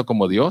estaban mirando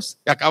como Dios.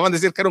 Y acaban de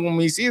decir que era un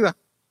homicida.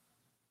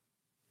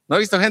 ¿No ha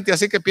visto gente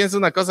así que piensa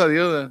una cosa de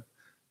Dios?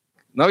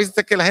 ¿No ha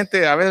visto que la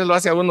gente a veces lo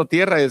hace a uno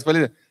tierra y después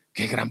le dice,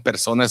 qué gran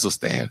persona es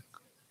usted?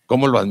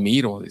 ¿Cómo lo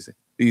admiro? Dice.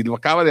 Y lo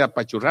acaba de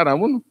apachurrar a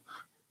uno.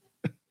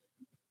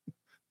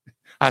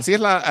 Así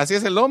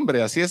es el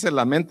hombre, así es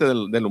la mente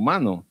del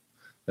humano.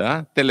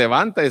 ¿Verdad? Te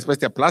levanta y después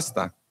te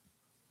aplasta.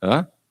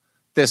 ¿verdad?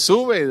 Te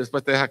sube y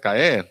después te deja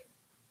caer.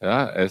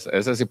 ¿verdad?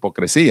 Esa es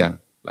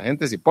hipocresía. La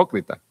gente es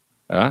hipócrita.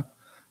 ¿verdad?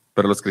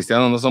 Pero los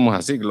cristianos no somos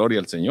así, gloria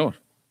al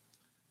Señor.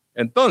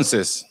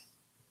 Entonces,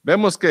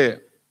 vemos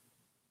que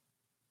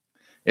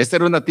esta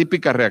era una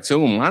típica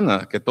reacción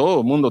humana que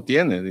todo el mundo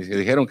tiene.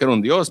 Dijeron que era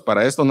un Dios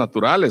para estos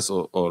naturales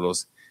o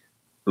los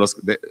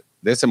de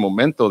ese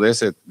momento, de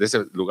ese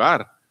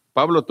lugar.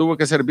 Pablo tuvo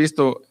que ser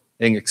visto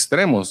en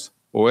extremos,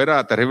 o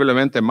era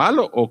terriblemente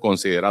malo o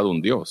considerado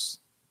un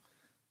Dios.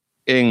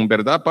 En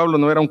verdad, Pablo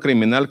no era un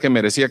criminal que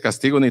merecía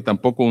castigo ni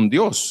tampoco un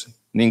Dios.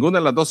 Ninguna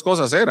de las dos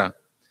cosas era.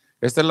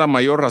 Esta es la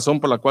mayor razón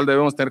por la cual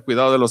debemos tener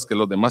cuidado de los que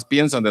los demás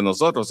piensan de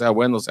nosotros, sea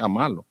bueno, sea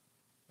malo,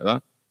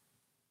 ¿verdad?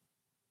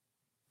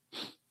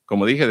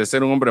 Como dije, de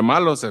ser un hombre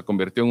malo se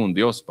convirtió en un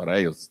Dios para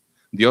ellos.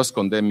 Dios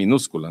con D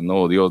minúscula,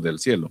 no Dios del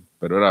cielo.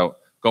 Pero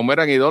como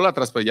eran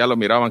idólatras, pues ya lo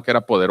miraban que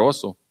era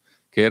poderoso,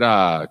 que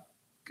era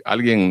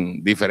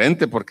alguien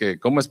diferente, porque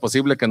 ¿cómo es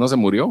posible que no se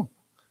murió?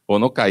 O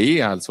no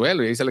caía al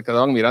suelo, y ahí se le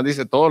quedaban mirando,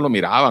 dice, todos lo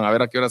miraban a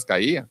ver a qué horas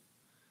caía.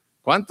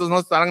 ¿Cuántos no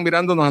estarán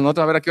mirándonos a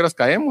nosotros a ver a qué horas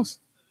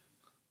caemos?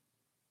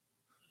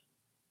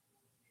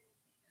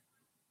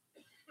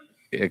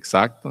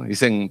 Exacto, y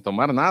sin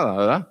tomar nada,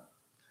 ¿verdad?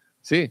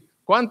 Sí.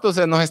 ¿Cuántos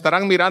nos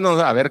estarán mirando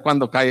a ver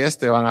cuándo cae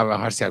van a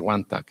bajar si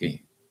aguanta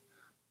aquí?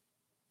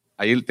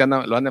 Ahí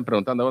lo andan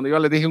preguntando. Bueno, yo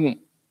les dije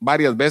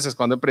varias veces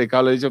cuando he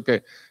predicado, le he dicho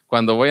que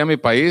cuando voy a mi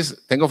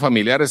país, tengo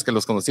familiares que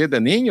los conocí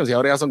de niños y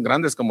ahora ya son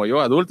grandes como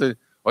yo, adultos.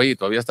 Oye,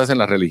 ¿todavía estás en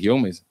la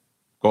religión? Me dice,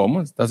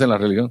 ¿cómo? ¿Estás en la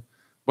religión?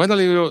 Bueno,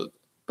 le digo,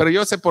 pero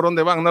yo sé por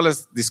dónde van, no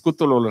les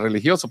discuto lo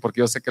religioso, porque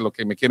yo sé que lo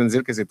que me quieren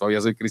decir es que si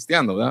todavía soy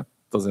cristiano, ¿verdad?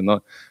 Entonces,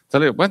 no. Entonces,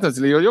 le digo, bueno,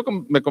 le digo, yo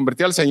me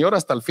convertí al Señor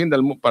hasta el fin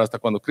del mundo, hasta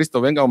cuando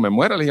Cristo venga o me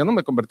muera. Le dije, yo no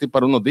me convertí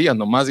para unos días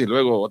nomás y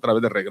luego otra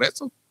vez de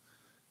regreso,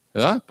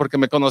 ¿verdad? Porque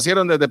me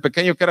conocieron desde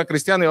pequeño que era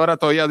cristiano y ahora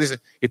todavía dice,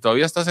 ¿y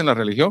todavía estás en la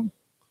religión?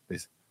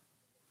 Dice.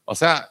 O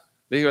sea,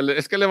 Le digo,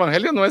 es que el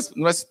evangelio no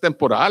es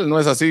temporal, no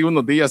es así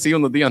unos días sí,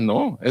 unos días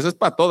no. Eso es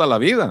para toda la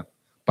vida,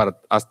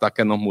 hasta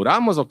que nos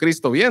muramos o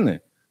Cristo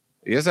viene.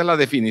 Y esa es la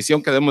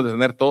definición que debemos de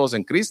tener todos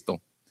en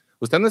Cristo.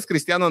 Usted no es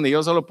cristiano ni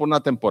yo solo por una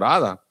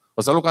temporada,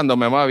 o solo cuando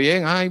me va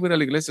bien. Ay, voy a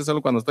la iglesia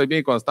solo cuando estoy bien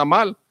y cuando está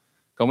mal.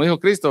 Como dijo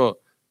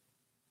Cristo,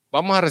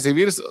 vamos a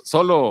recibir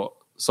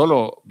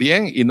solo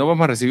bien y no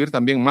vamos a recibir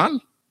también mal,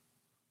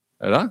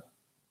 ¿verdad?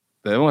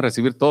 Debemos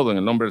recibir todo en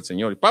el nombre del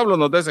Señor. Y Pablo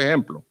nos da ese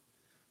ejemplo.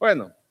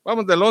 Bueno,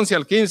 vamos del 11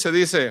 al 15,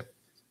 dice,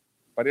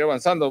 para ir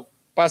avanzando.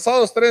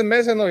 Pasados 3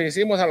 meses nos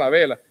hicimos a la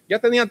vela. Ya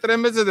tenían 3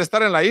 meses de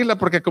estar en la isla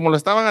porque como lo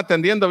estaban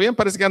atendiendo bien,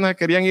 parece que ya no se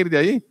querían ir de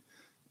ahí.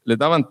 Les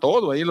daban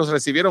todo, ahí los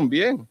recibieron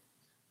bien.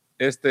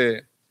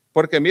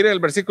 Porque mire el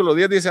versículo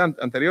 10 dice,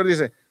 anterior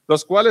dice,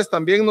 los cuales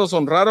también nos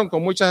honraron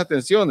con muchas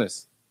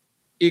atenciones.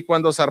 Y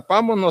cuando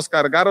zarpamos nos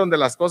cargaron de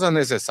las cosas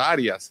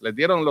necesarias. Les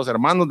dieron, los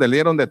hermanos les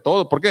dieron de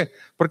todo. ¿Por qué?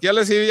 Porque ya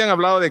les habían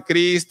hablado de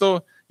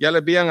Cristo, ya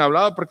les habían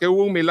hablado, porque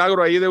hubo un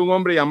milagro ahí de un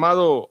hombre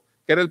llamado,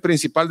 que era el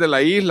principal de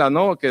la isla,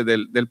 ¿no? Que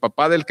del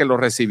papá del que lo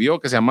recibió,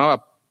 que se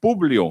llamaba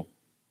Publio,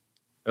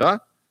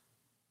 ¿verdad?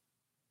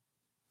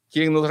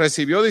 Quien nos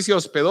recibió, dice,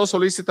 hospedó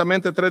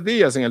solícitamente 3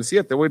 días, en el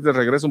 7, voy de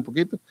regreso un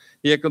poquito.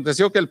 Y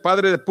aconteció que el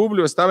padre de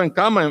Publio estaba en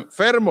cama,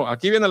 enfermo.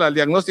 Aquí viene el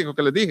diagnóstico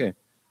que les dije.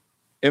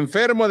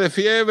 Enfermo de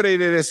fiebre y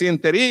de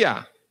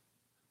disentería.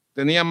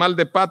 Tenía mal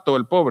de pato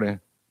el pobre.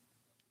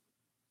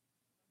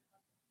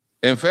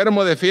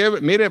 Enfermo de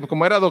fiebre. Mire,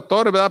 como era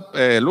doctor,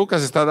 ¿verdad?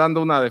 Lucas está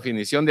dando una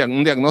definición,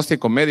 un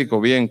diagnóstico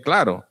médico bien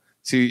claro.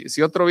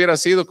 Si otro hubiera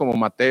sido como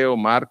Mateo,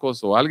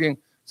 Marcos o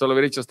alguien, solo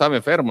hubiera dicho estaba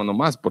enfermo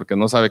nomás porque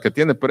no sabe qué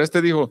tiene. Pero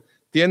este dijo,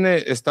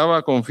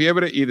 estaba con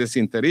fiebre y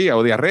disentería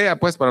o diarrea,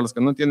 pues para los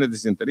que no tienen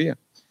disentería.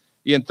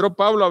 Y entró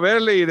Pablo a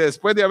verle y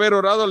después de haber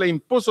orado le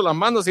impuso las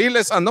manos y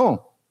le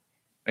sanó.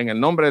 En el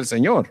nombre del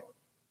Señor.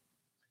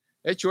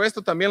 Hecho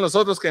esto, también los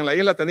otros que en la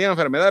isla tenían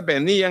enfermedad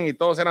venían y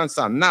todos eran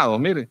sanados.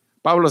 Mire,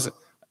 Pablo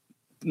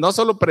no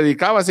solo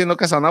predicaba, sino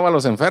que sanaba a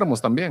los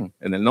enfermos también,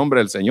 en el nombre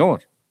del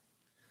Señor.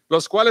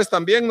 Los cuales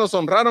también nos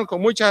honraron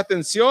con muchas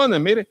atenciones.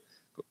 Mire,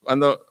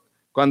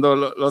 cuando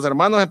los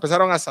hermanos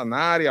empezaron a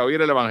sanar y a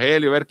oír el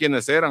evangelio, a ver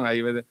quiénes eran,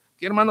 ahí,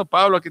 aquí hermano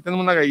Pablo, aquí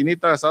tenemos una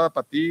gallinita asada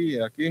para ti,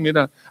 aquí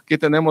mira, aquí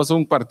tenemos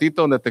un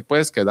cuartito donde te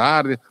puedes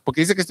quedar, porque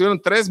dice que estuvieron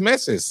 3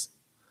 meses.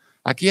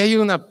 Aquí hay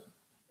una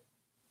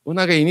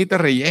gallinita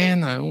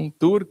rellena, un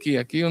turqui,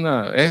 aquí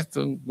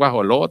un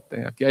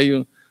guajolote, aquí hay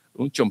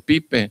un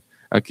chompipe,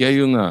 aquí hay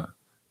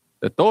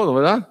de todo,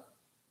 ¿verdad?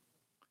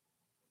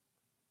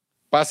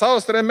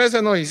 Pasados 3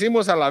 meses nos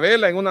hicimos a la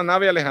vela en una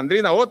nave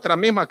alejandrina, otra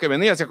misma que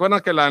venía. ¿Se acuerdan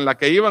que en la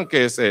que iban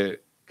que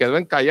se quedó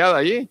encallada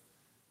allí?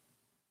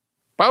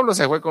 Pablo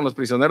se fue con los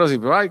prisioneros y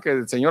que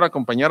el Señor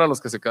acompañara a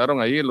los que se quedaron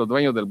allí, los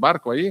dueños del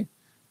barco allí.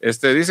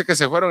 Dice que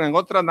se fueron en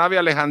otra nave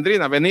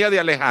alejandrina, venía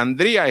de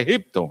Alejandría,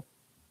 Egipto,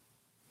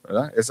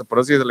 ¿verdad? Por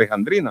eso es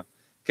alejandrina,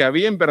 que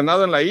había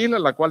invernado en la isla,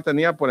 la cual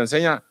tenía por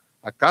enseña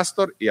a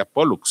Castor y a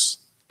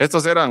Pólux.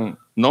 Estos eran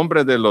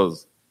nombres de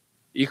los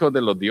hijos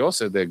de los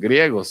dioses, de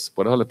griegos,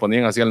 por eso le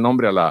ponían así el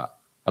nombre a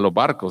los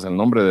barcos, el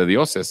nombre de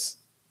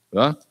dioses,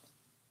 ¿verdad?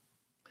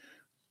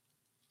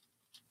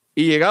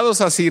 Y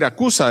llegados a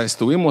Siracusa,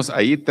 estuvimos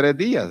ahí 3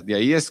 días, de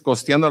ahí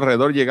costeando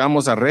alrededor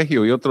llegamos a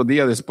Regio y otro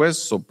día después,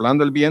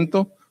 soplando el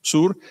viento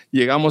sur,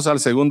 llegamos al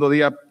segundo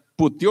día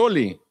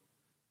Puteoli.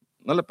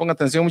 No le ponga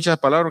atención a muchas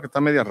palabras que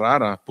está media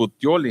rara.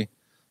 Puteoli,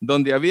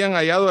 donde habían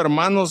hallado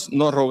hermanos,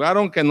 nos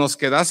rogaron que nos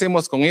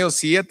quedásemos con ellos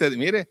 7.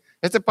 Mire,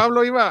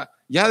 Pablo iba,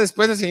 ya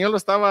después el Señor lo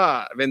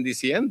estaba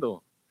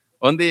bendiciendo.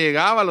 Donde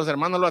llegaba, los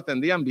hermanos lo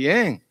atendían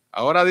bien.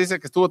 Ahora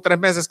dice que estuvo 3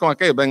 meses con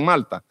aquellos en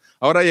Malta.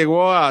 Ahora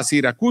llegó a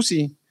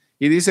Siracusi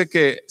y dice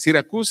que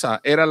Siracusa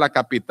era la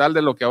capital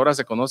de lo que ahora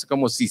se conoce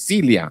como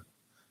Sicilia.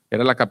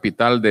 Era la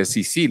capital de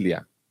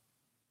Sicilia.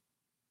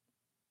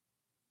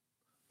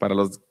 Para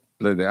los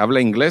de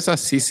habla inglesa,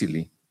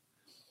 Sicily.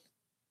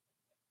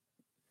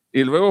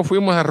 Y luego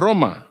fuimos a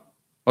Roma.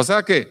 O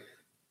sea que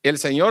el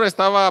Señor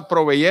estaba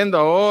proveyendo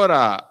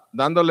ahora,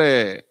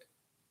 dándole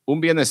un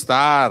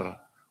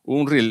bienestar,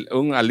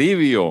 un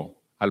alivio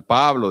al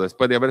Pablo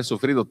después de haber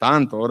sufrido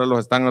tanto. Ahora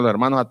los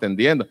hermanos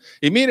atendiendo.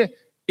 Y mire,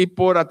 y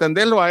por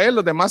atenderlo a él,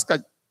 los demás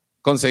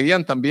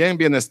conseguían también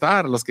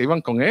bienestar, los que iban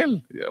con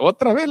él.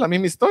 Otra vez la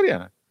misma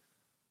historia.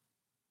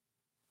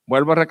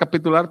 Vuelvo a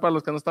recapitular para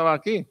los que no estaban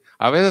aquí.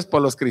 A veces por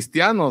los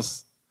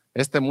cristianos,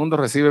 este mundo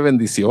recibe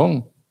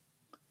bendición.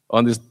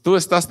 Donde tú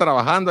estás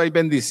trabajando hay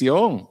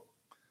bendición.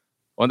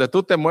 Donde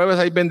tú te mueves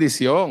hay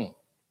bendición.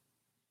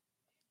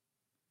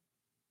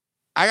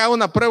 Haga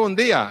una prueba un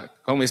día.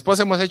 Con mi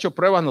esposa hemos hecho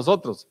pruebas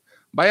nosotros.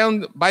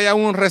 Vaya a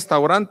un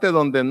restaurante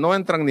donde no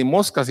entran ni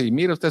moscas y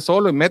mire usted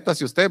solo y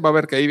métase usted, va a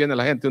ver que ahí viene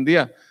la gente. Un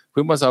día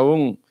fuimos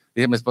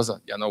dije a mi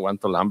esposa, ya no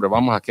aguanto el hambre,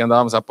 vamos, aquí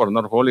andábamos por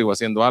North Hollywood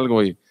haciendo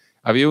algo y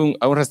había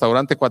un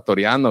restaurante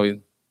ecuatoriano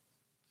y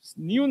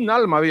ni un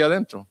alma había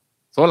adentro,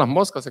 solo las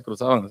moscas se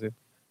cruzaban así.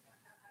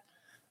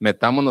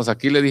 Metámonos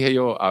aquí, le dije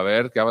yo, a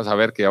ver, que vas a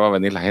ver que ya va a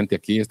venir la gente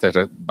aquí,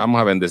 vamos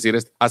a bendecir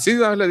así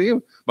le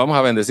dije, vamos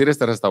a bendecir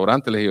este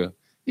restaurante, le dije,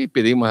 Y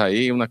pedimos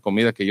ahí una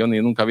comida que yo ni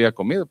nunca había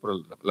comido,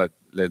 pero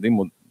le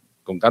dimos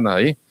con ganas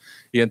ahí.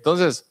 Y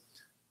entonces,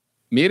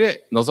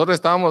 mire, nosotros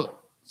estábamos,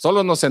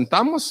 solo nos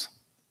sentamos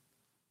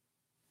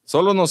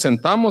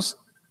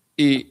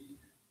y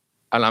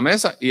a la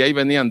mesa y ahí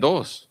venían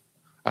 2,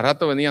 al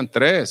rato venían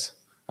 3,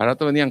 al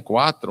rato venían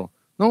 4.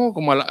 No,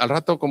 como al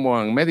rato,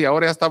 como en media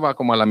hora ya estaba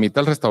como a la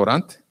mitad del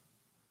restaurante.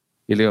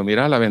 Y le digo,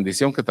 mira la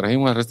bendición que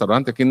trajimos al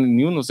restaurante, aquí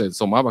ni uno se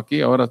asomaba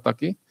aquí, ahora está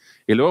aquí.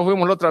 Y luego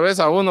fuimos la otra vez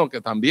a uno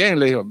que también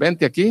le dijo,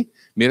 vente aquí,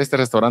 mira este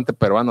restaurante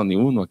peruano, ni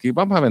uno aquí,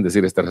 vamos a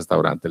bendecir este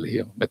restaurante, le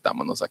digo,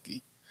 metámonos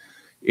aquí.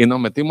 Y nos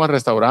metimos al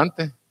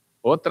restaurante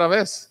otra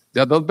vez,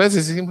 ya 2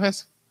 veces hicimos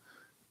eso,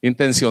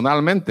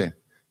 intencionalmente.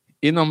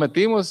 Y nos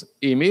metimos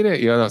y mire,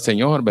 y ahora,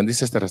 Señor,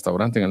 bendice este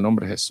restaurante en el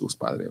nombre de Jesús,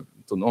 Padre,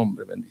 en tu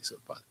nombre bendice,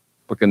 Padre,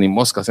 porque ni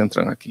moscas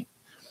entran aquí.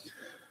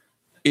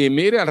 Y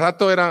mire, al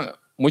rato era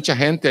mucha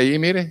gente ahí,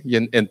 mire, y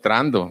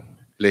entrando.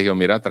 Le digo,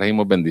 mira,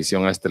 trajimos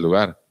bendición a este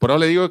lugar. Pero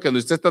le digo que cuando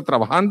usted está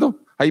trabajando,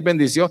 hay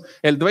bendición.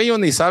 El dueño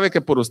ni sabe que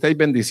por usted hay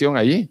bendición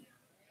allí.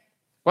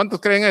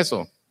 ¿Cuántos creen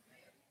eso?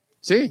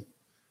 Sí.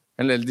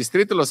 En el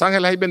distrito de Los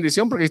Ángeles hay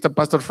bendición porque ahí está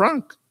Pastor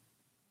Frank.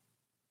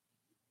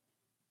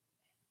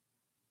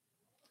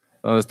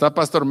 Donde está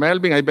Pastor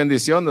Melvin hay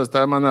bendición. Donde está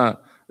hermana,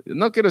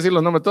 no quiero decir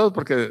los nombres todos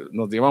porque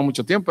nos lleva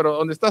mucho tiempo, pero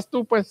donde estás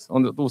tú, pues,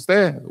 donde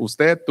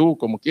usted, tú,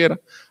 como quiera,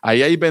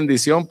 ahí hay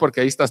bendición porque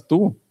ahí estás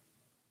tú.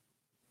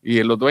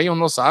 Y los dueños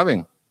no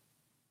saben.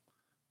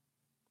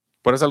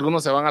 Por eso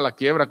algunos se van a la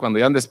quiebra cuando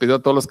ya han despedido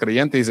a todos los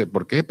creyentes y dicen,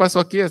 ¿por qué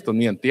pasó aquí esto?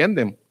 Ni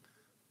entienden.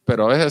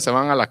 Pero a veces se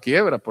van a la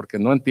quiebra porque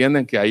no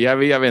entienden que ahí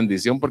había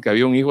bendición porque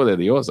había un hijo de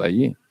Dios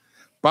allí.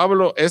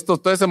 Pablo,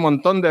 todo ese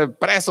montón de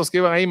presos que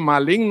iban ahí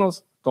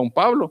malignos con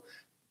Pablo,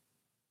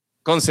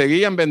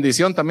 conseguían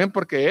bendición también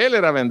porque él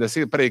era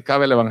bendecido,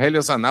 predicaba el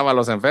evangelio, sanaba a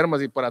los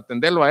enfermos y por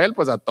atenderlo a él,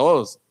 pues a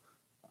todos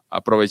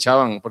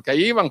aprovechaban, porque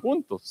allí iban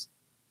juntos,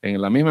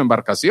 en la misma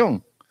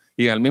embarcación.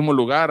 Y en el mismo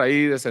lugar,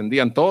 ahí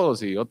descendían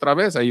todos y otra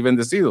vez ahí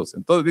bendecidos.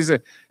 Entonces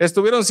dice,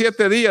 estuvieron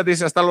 7 días,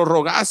 dice, hasta los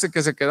rogase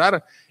que se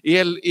quedara. Y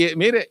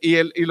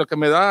lo que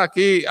me da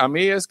aquí a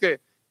mí es que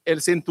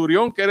el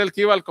centurión, que era el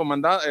que iba al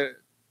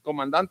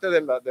comandante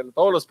de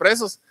todos los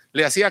presos,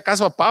 le hacía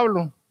caso a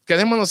Pablo.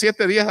 Quedémonos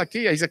 7 días aquí,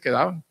 y ahí se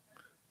quedaban.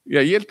 Y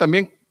ahí él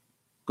también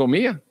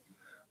comía.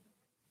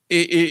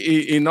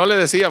 Y no le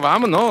decía,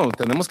 vamos, no,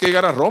 tenemos que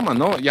llegar a Roma,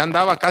 no, ya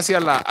andaba casi a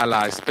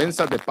la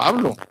expensa de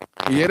Pablo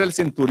y era el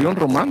centurión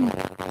romano.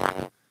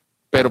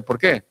 ¿Pero por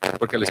qué?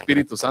 Porque el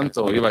Espíritu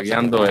Santo iba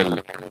guiando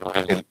el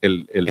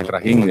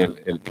trajín,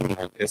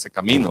 ese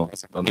camino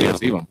donde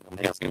ellos iban.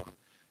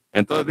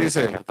 Entonces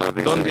dice,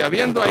 donde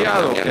habiendo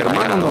hallado,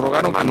 hermanos, nos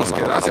rogaron que nos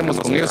quedásemos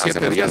con ellos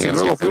 7 días y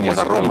luego fuimos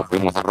a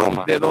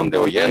Roma. De donde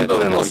oyendo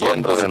de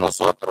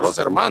nosotros, los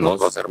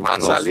hermanos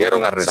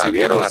salieron a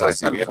recibir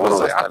foro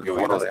de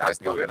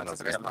Astio,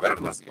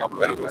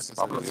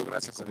 Pablo dio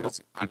gracias a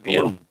Dios. Al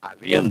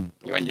bien,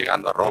 iban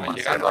llegando a Roma,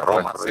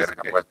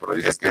 cerca, pues, pero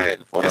dice que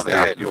el foro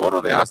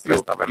de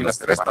Astio y las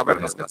 3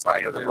 tabernas en las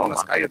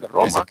calles de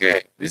Roma,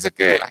 dice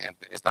que la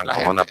gente están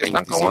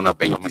como unos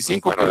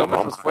 25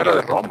 kilómetros fuera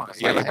de Roma,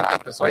 y la gente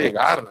empezó a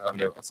llegar,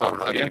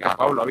 sabían que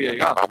Pablo había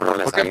llegado,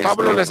 porque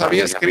Pablo les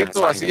había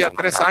escrito hacía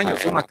 3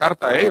 años una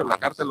carta a ellos, la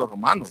carta de los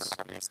romanos,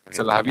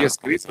 se las había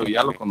escrito y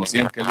ya lo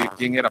conocían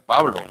quién era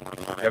Pablo,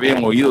 que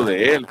habían oído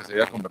de él, que se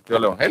había convertido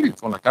al evangelio,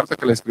 con la carta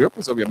que le escribió,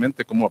 pues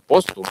obviamente como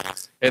apóstol.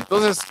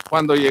 Entonces,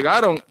 cuando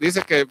llegaron,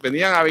 dice que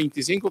venían a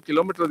 25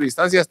 kilómetros de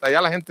distancia, hasta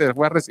allá la gente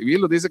fue a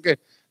recibirlos, dice que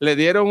le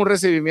dieron un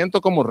recibimiento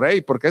como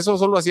rey, porque eso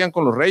solo hacían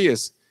con los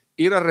reyes,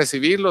 ir a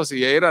recibirlos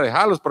y ir a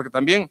dejarlos, porque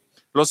también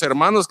los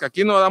hermanos, que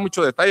aquí no da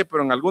mucho detalle,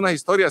 pero en algunas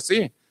historias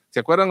sí. ¿Se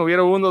acuerdan?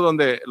 Hubieron uno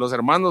donde los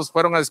hermanos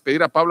fueron a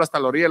despedir a Pablo hasta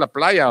la orilla de la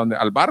playa,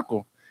 al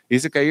barco. Y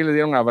dice que ahí le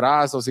dieron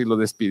abrazos y lo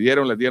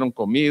despidieron, le dieron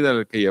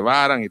comida, que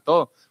llevaran y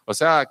todo. O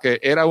sea, que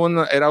era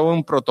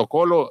un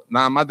protocolo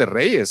nada más de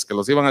reyes, que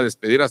los iban a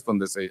despedir hasta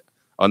donde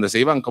se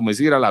iban, como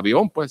decir, al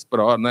avión, pues.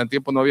 Pero en el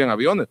tiempo no habían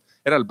aviones,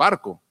 era el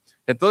barco.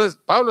 Entonces,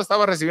 Pablo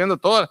estaba recibiendo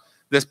todo.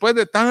 Después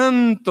de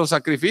tanto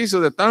sacrificio,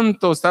 de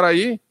tanto estar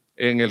allí,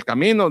 en el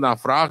camino,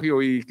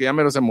 naufragio y que ya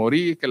mero se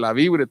morí, que la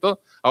vibra y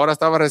todo, ahora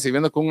estaba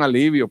recibiendo con un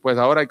alivio, pues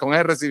ahora con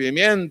ese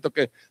recibimiento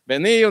que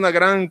venía una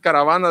gran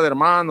caravana de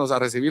hermanos a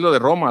recibirlo de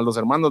Roma, los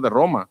hermanos de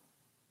Roma.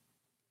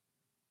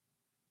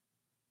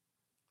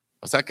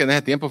 O sea que en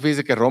ese tiempo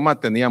fíjese que Roma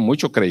tenía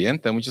muchos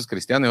creyentes, muchos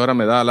cristianos, y ahora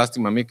me da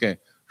lástima a mí que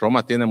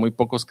Roma tiene muy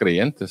pocos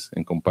creyentes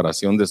en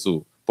comparación de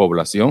su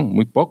población,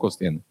 muy pocos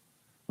tiene.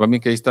 Para mí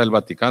que ahí está el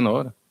Vaticano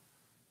ahora.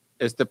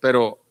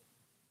 Pero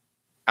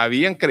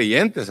habían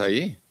creyentes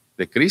ahí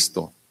de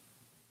Cristo,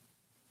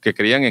 que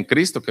creían en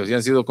Cristo, que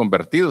habían sido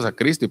convertidos a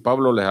Cristo, y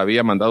Pablo les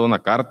había mandado una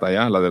carta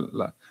ya,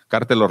 la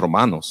carta de los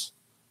romanos,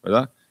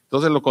 ¿verdad?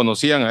 Entonces lo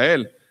conocían a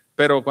él,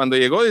 pero cuando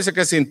llegó dice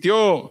que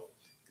sintió,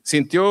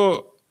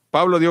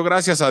 Pablo dio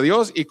gracias a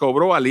Dios y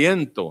cobró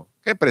aliento.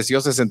 Qué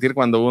precioso es sentir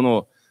cuando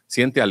uno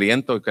siente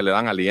aliento y que le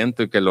dan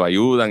aliento y que lo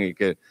ayudan y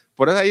que,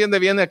 por eso ahí es donde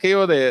viene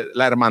aquello de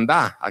la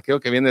hermandad, aquello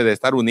que viene de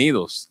estar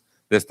unidos,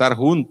 de estar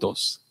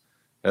juntos,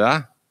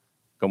 ¿verdad?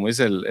 como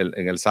dice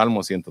en el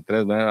Salmo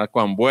 103, ¿verdad?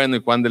 Cuán bueno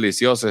y cuán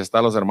delicioso es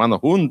estar los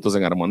hermanos juntos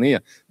en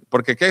armonía.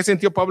 Porque ¿qué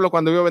sintió Pablo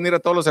cuando vio venir a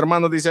todos los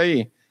hermanos? Dice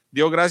ahí,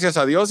 dio gracias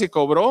a Dios y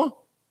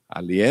cobró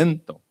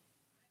aliento.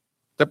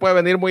 Usted puede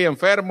venir muy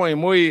enfermo y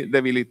muy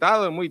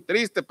debilitado y muy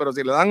triste, pero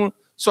si le dan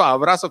su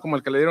abrazo como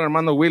el que le dieron al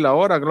hermano Will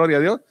ahora, gloria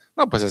a Dios,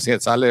 no, pues así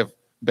sale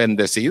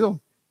bendecido,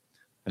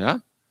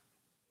 ¿verdad?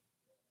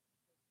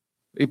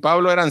 Y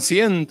Pablo eran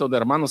cientos de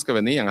hermanos que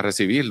venían a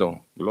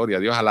recibirlo, gloria a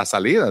Dios, a la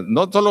salida.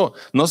 No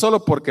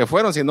solo porque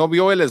fueron, sino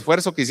vio el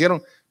esfuerzo que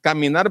hicieron,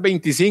 caminar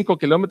 25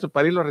 kilómetros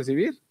para irlo a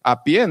recibir,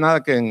 a pie,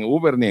 nada que en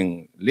Uber ni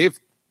en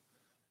Lyft,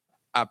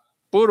 a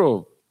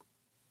puro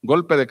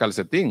golpe de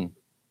calcetín,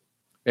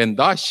 en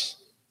Dodge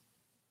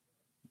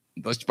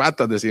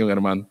patas, decía un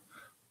hermano.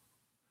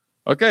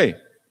 Ok,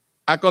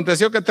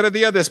 aconteció que 3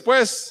 días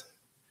después,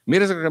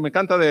 mire lo que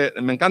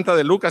me encanta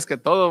de Lucas, que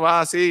todo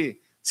va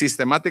así,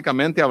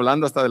 sistemáticamente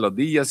hablando hasta de los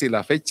días y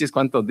las fechas,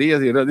 cuántos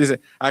días, y dice,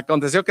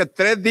 aconteció que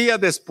 3 días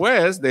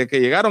después de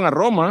que llegaron a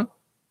Roma,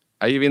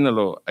 ahí viene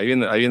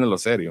lo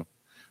serio.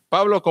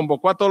 Pablo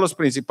convocó a todos los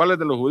principales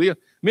de los judíos.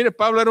 Mire,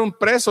 Pablo era un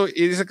preso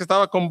y dice que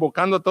estaba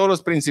convocando a todos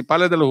los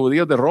principales de los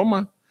judíos de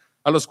Roma,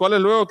 a los cuales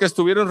luego que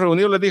estuvieron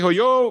reunidos les dijo,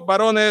 yo,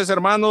 varones,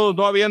 hermanos,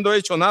 no habiendo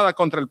hecho nada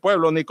contra el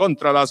pueblo ni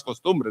contra las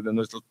costumbres de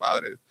nuestros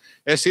padres,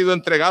 he sido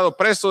entregado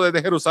preso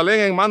desde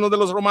Jerusalén en manos de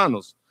los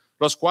romanos,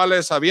 los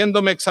cuales,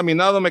 habiéndome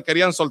examinado, me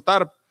querían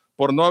soltar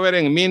por no haber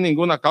en mí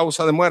ninguna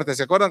causa de muerte.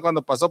 ¿Se acuerdan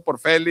cuando pasó por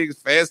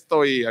Félix,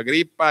 Festo y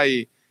Agripa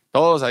y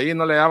todos ahí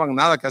no le daban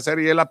nada que hacer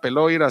y él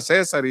apeló a ir a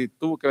César y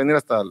tuvo que venir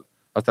hasta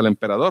el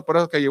emperador? Por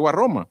eso que llegó a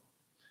Roma.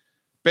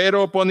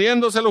 Pero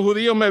oponiéndose los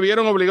judíos me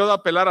vieron obligado a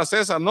apelar a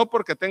César, no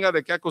porque tenga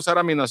de qué acusar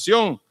a mi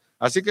nación.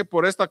 Así que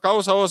por esta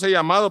causa os he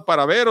llamado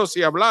para veros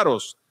y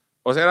hablaros.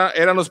 O sea,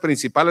 eran los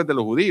principales de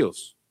los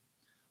judíos.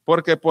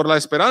 Porque por la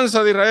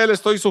esperanza de Israel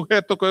estoy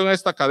sujeto con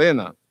esta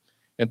cadena.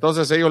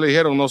 Entonces ellos le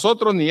dijeron,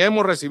 nosotros ni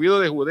hemos recibido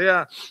de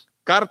Judea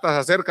cartas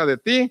acerca de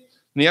ti,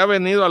 ni ha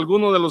venido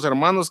alguno de los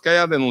hermanos que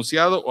haya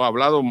denunciado o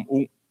hablado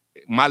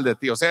mal de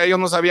ti. O sea, ellos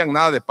no sabían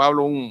nada de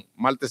Pablo, un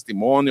mal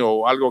testimonio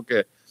o algo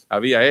que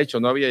había hecho,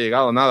 no había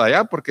llegado nada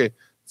allá, porque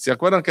se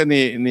acuerdan que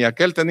ni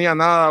aquel tenía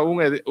nada,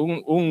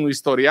 un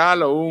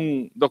historial o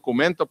un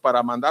documento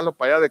para mandarlo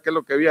para allá de qué es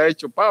lo que había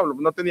hecho Pablo,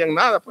 no tenían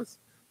nada, pues.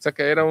 O sea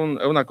que era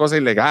una cosa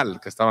ilegal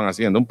que estaban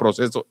haciendo, un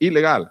proceso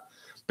ilegal.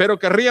 Pero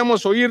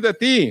querríamos oír de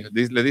ti,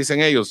 le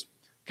dicen ellos,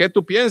 ¿qué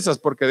tú piensas?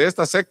 Porque de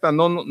esta secta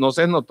nos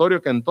es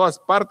notorio que en todas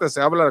partes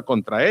se habla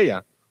contra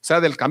ella, o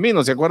sea, del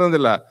camino. ¿Se acuerdan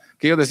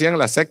que ellos decían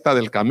la secta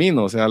del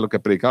camino? O sea, lo que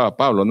predicaba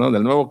Pablo, ¿no?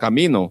 Del nuevo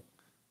camino.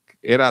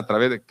 Era a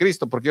través de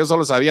Cristo, porque ellos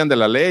solo sabían de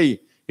la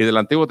ley y del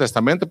Antiguo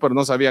Testamento, pero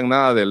no sabían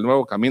nada del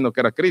nuevo camino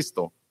que era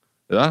Cristo,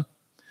 ¿verdad?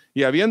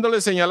 Y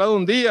habiéndole señalado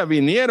un día,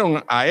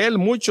 vinieron a él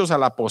muchos a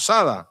la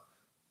posada.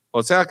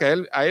 O sea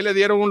que a él le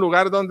dieron un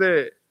lugar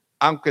donde,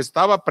 aunque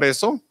estaba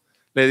preso,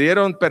 le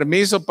dieron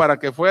permiso para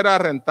que fuera a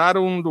rentar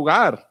un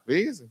lugar.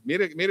 ¿Fíjese?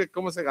 Mire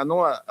cómo se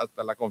ganó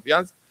hasta la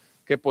confianza,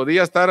 que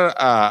podía estar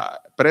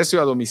a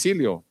precio a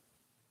domicilio.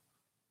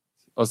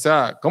 O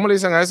sea, ¿cómo le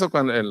dicen a eso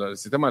con el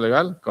sistema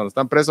legal? Cuando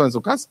están presos en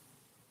su casa.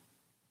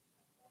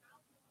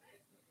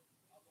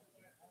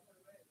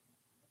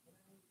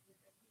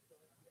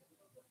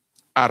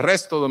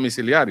 Arresto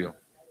domiciliario.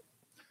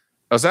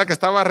 O sea que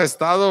estaba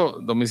arrestado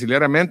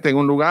domiciliariamente en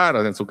un lugar,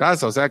 en su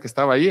casa. O sea que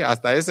estaba ahí.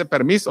 Hasta ese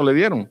permiso le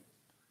dieron.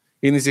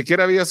 Y ni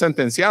siquiera había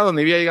sentenciado,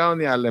 ni había llegado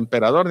ni al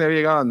emperador, ni había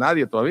llegado a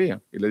nadie todavía.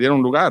 Y le dieron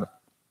un lugar.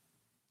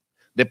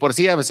 De por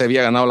sí se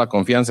había ganado la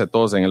confianza de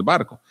todos en el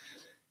barco.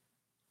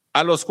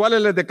 A los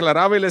cuales les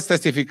declaraba y les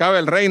testificaba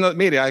el reino.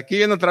 Mire, aquí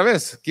viene otra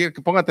vez, quiero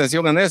que ponga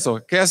atención en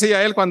eso. ¿Qué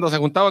hacía él cuando se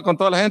juntaba con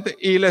toda la gente?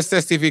 Y les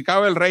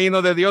testificaba el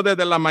reino de Dios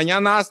desde la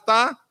mañana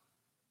hasta...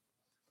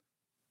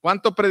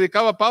 ¿Cuánto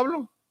predicaba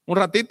Pablo? ¿Un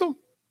ratito?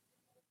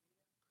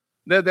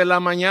 Desde la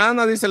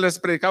mañana, dice, les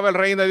predicaba el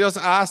reino de Dios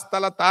hasta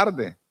la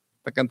tarde,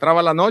 hasta que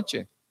entraba la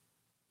noche.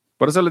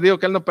 Por eso les digo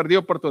que él no perdió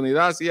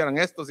oportunidad, si eran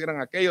estos, si eran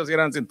aquellos, si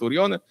eran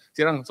centuriones,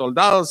 si eran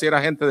soldados, si era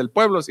gente del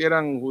pueblo, si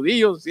eran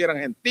judíos, si eran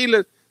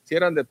gentiles, si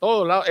eran de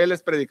todos lados. Él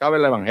les predicaba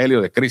el evangelio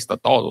de Cristo a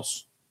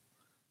todos.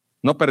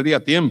 No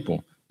perdía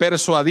tiempo,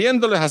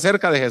 persuadiéndoles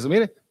acerca de Jesús.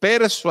 Mire,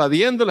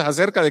 persuadiéndoles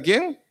acerca de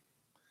 ¿quién?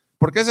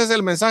 Porque ese es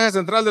el mensaje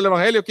central del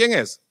evangelio. ¿Quién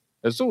es?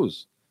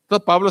 Jesús.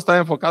 Entonces Pablo está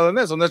enfocado en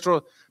eso.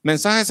 Nuestro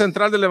mensaje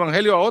central del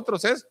evangelio a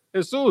otros es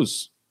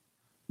Jesús.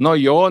 No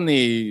yo,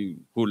 ni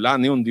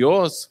Julán, ni un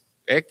Dios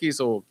X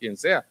o quien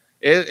sea.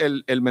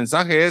 El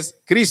mensaje es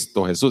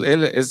Cristo, Jesús.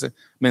 Él es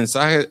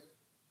mensaje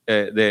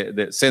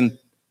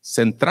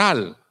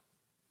central,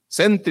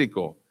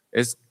 céntrico.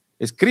 Es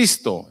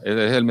Cristo.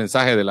 Es el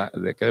mensaje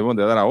que debemos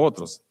de dar a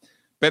otros.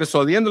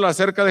 Persuadiéndolo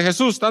acerca de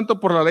Jesús, tanto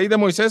por la ley de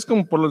Moisés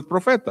como por los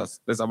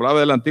profetas. Les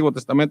hablaba del Antiguo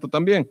Testamento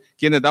también,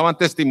 quienes daban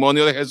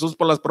testimonio de Jesús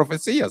por las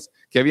profecías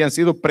que habían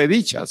sido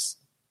predichas.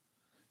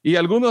 Y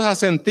algunos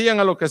asentían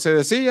a lo que se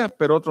decía,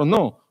 pero otros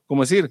no.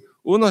 Como decir,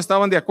 unos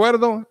estaban de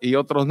acuerdo y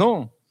otros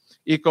no.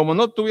 Y como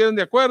no estuvieron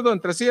de acuerdo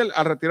entre sí,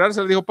 al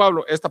retirarse le dijo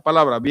Pablo esta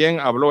palabra: bien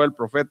habló el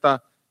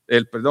profeta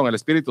el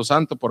Espíritu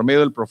Santo por medio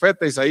del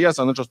profeta Isaías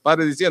a nuestros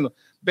padres diciendo: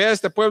 ve a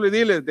este pueblo y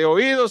dile, de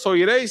oídos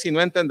oiréis y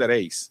no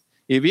entenderéis,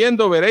 y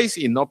viendo veréis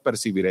y no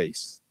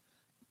percibiréis,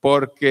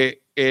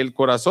 porque el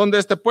corazón de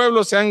este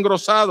pueblo se ha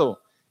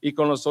engrosado, y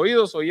con los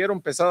oídos oyeron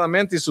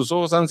pesadamente y sus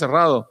ojos han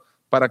cerrado,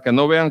 para que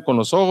no vean con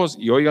los ojos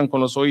y oigan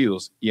con los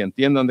oídos y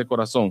entiendan de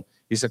corazón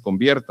y se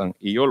conviertan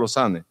y yo los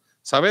sane.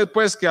 Sabed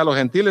pues que a los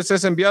gentiles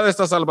es enviada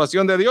esta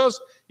salvación de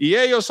Dios y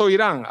ellos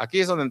oirán. Aquí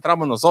es donde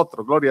entramos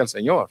nosotros, gloria al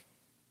Señor.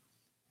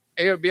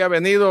 Ellos habían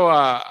venido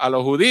a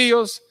los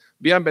judíos,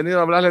 habían venido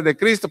a hablarles de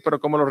Cristo, pero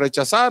como lo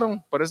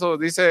rechazaron, por eso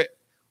dice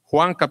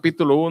Juan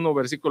capítulo 1,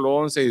 versículo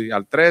 11 y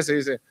al 13,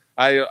 dice: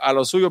 a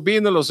los suyos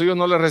vino, los suyos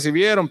no le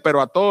recibieron,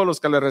 pero a todos los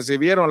que le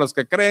recibieron, a los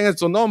que creen en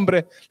su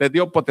nombre, les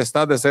dio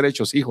potestad de ser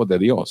hechos hijos de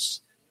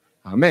Dios.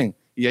 Amén.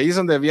 Y ahí es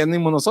donde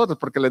venimos nosotros,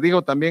 porque le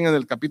dijo también en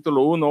el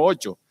capítulo 1,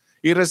 8: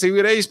 y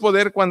recibiréis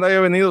poder cuando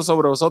haya venido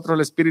sobre vosotros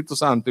el Espíritu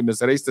Santo, y me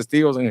seréis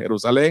testigos en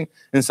Jerusalén,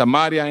 en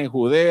Samaria, en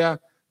Judea,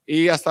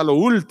 y hasta lo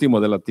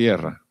último de la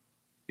tierra.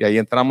 Y ahí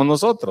entramos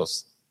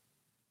nosotros.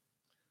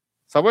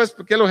 ¿Sabes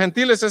por qué los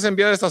gentiles es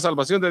enviada esta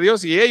salvación de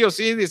Dios? Y ellos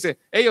sí, dice,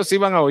 ellos sí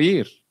van a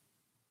oír.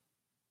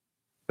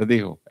 Les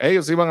dijo,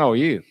 ellos iban a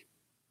oír.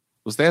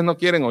 Ustedes no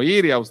quieren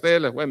oír y a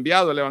ustedes les fue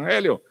enviado el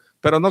evangelio,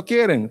 pero no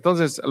quieren.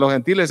 Entonces los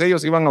gentiles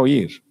ellos iban a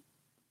oír.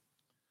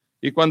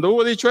 Y cuando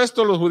hubo dicho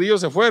esto, los judíos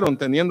se fueron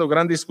teniendo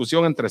gran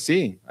discusión entre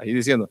sí, ahí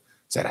diciendo: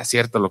 ¿será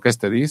cierto lo que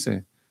este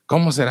dice?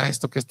 ¿Cómo será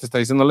esto que este está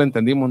diciendo? No le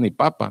entendimos ni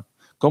papa.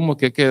 ¿Cómo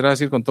que querrá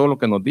decir con todo lo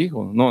que nos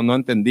dijo? No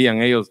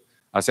entendían ellos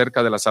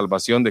acerca de la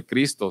salvación de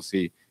Cristo,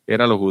 si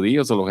eran los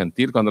judíos o los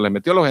gentiles. Cuando les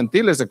metió a los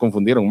gentiles se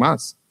confundieron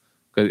más,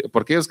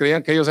 porque ellos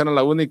creían que ellos eran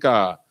la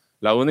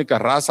única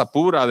raza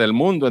pura del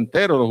mundo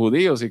entero, los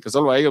judíos, y que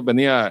solo a ellos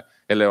venía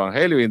el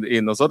evangelio,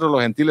 y nosotros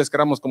los gentiles que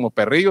éramos como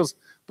perrillos,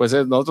 pues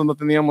nosotros no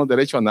teníamos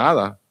derecho a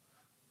nada,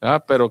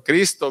 ¿verdad? Pero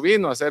Cristo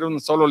vino a ser un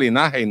solo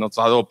linaje y nos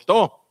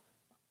adoptó,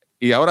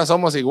 y ahora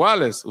somos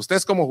iguales. Usted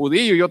es como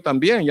judío, yo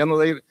también. Ya no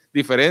hay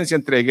diferencia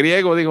entre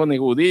griego, dijo, ni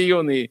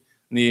judío, ni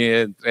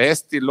entre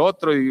este y el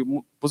otro, y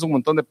puso un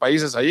montón de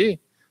países allí.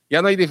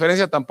 Ya no hay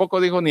diferencia tampoco,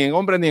 dijo, ni en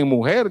hombre ni en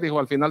mujer, dijo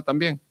al final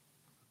también,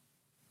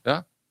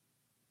 ¿ya?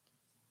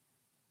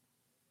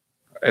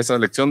 Esa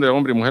lección de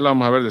hombre y mujer la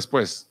vamos a ver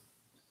después.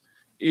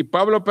 Y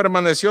Pablo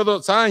permaneció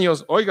 2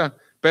 años,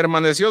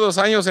 permaneció 2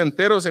 años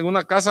enteros en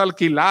una casa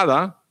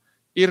alquilada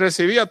y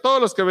recibía a todos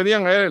los que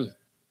venían a él.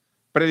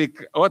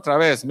 Otra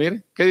vez,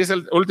 mire, ¿qué dice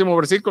el último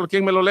versículo?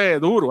 ¿Quién me lo lee?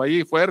 Duro,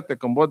 ahí fuerte,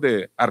 con voz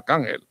de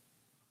arcángel.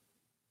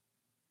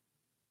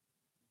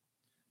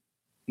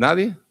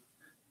 ¿Nadie?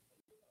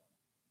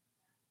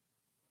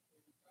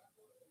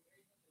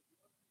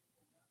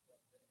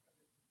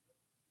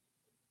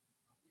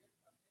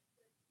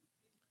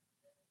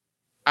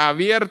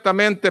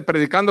 Abiertamente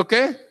predicando,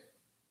 ¿qué?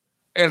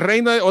 El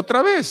reino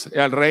otra vez,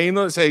 el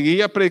reino,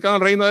 seguía predicando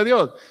el reino de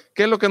Dios.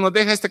 ¿Qué es lo que nos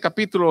deja este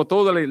capítulo,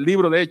 todo el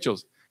libro de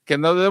Hechos? Que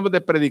no debemos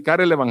de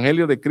predicar el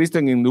evangelio de Cristo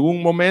en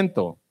ningún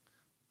momento.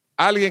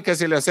 Alguien que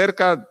se le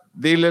acerca,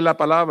 dile la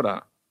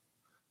palabra.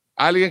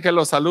 Alguien que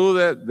lo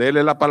salude,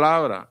 dele la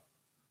palabra.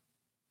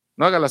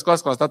 No haga las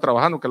cosas cuando está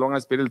trabajando, que lo van a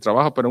despedir el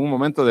trabajo, pero en un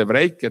momento de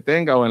break que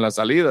tenga o en la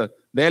salida,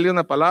 dele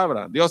una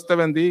palabra. Dios te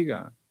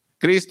bendiga.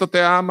 Cristo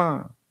te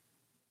ama.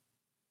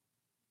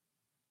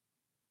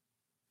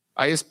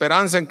 Hay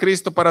esperanza en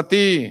Cristo para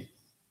ti.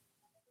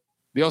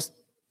 Dios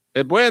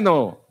es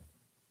bueno.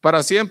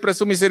 Para siempre es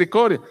su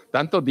misericordia.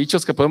 Tantos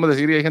dichos que podemos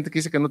decir y hay gente que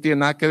dice que no tiene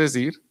nada que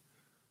decir.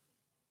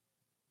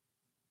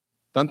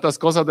 Tantas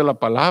cosas de la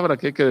palabra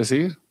que hay que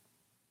decir.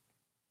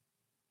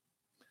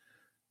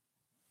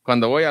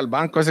 Cuando voy al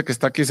banco ese que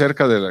está aquí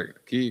cerca de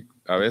aquí,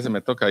 a veces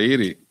me toca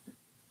ir y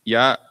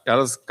ya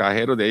los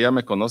cajeros de ella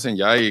me conocen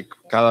ya y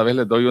cada vez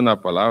les doy una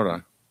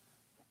palabra.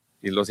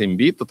 Y los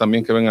invito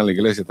también que vengan a la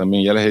iglesia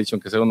también. Ya les he dicho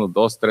que sean unos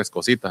 2, 3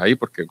 cositas ahí,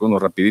 porque uno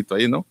rapidito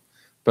ahí, ¿no?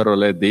 Pero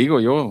les digo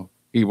yo,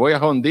 y voy a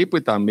Home Depot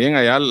y también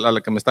allá a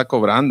la que me está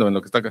cobrando, en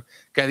lo que está,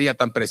 qué día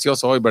tan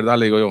precioso hoy, ¿verdad?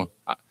 Le digo yo,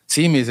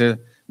 sí, me dice,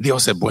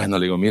 Dios es bueno.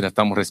 Le digo, mira,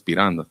 estamos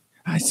respirando.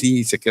 Ay,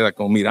 sí, se queda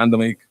como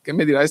mirándome. ¿Qué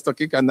me dirá esto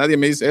aquí? Que nadie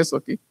me dice eso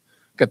aquí.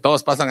 Que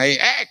todos pasan ahí,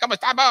 ¿cómo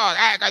estamos?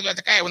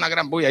 Una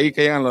gran bulla ahí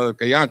que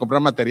llegan a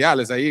comprar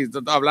materiales ahí,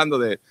 hablando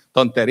de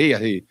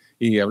tonterías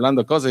y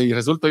hablando cosas, y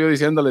resulto yo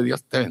diciéndole,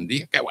 Dios te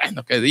bendiga, qué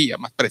bueno, qué día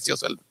más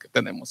precioso el que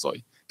tenemos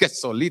hoy, qué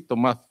solito,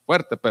 más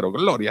fuerte, pero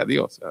gloria a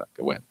Dios, ¿verdad?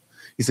 Qué bueno.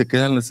 Y se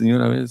queda la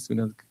señora a veces,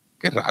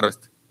 qué raro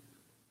este.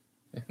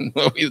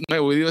 No he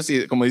oído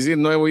ese, como decir,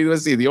 no he oído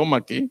ese idioma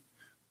aquí,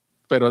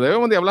 pero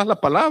debemos de hablar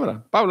la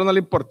palabra. Pablo no le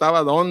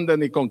importaba dónde,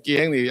 ni con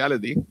quién, ni ya les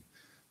dije.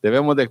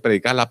 Debemos de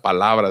predicar la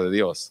palabra de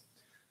Dios.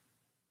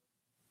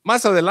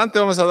 Más adelante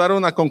vamos a dar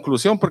una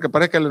conclusión, porque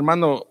parece que el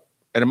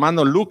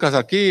hermano Lucas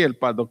aquí, el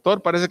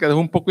doctor, parece que dejó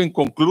un poco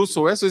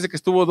inconcluso eso. Dice que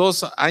estuvo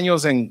 2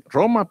 años en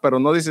Roma, pero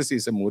no dice si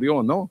se murió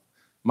o no.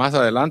 Más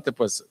adelante,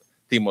 pues,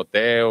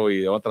 Timoteo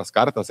y otras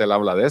cartas, él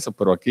habla de eso,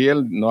 pero aquí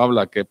él no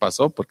habla qué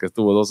pasó, porque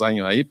estuvo 2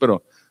 años ahí,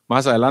 pero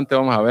más adelante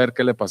vamos a ver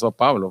qué le pasó a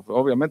Pablo.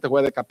 Obviamente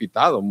fue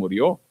decapitado,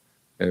 murió,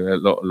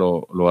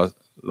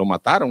 lo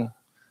mataron.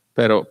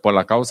 pero por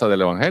la causa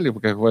del evangelio,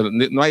 porque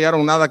no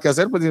hallaron nada que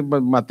hacer, pues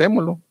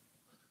matémoslo.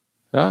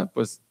 ¿Ya?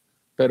 Pues,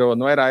 pero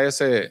no era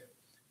ese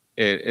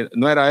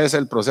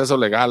el proceso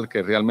legal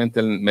que realmente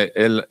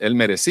él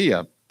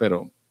merecía,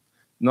 pero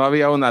no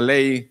había una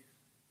ley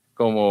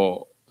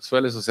como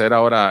suele suceder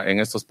ahora en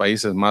estos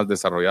países más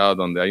desarrollados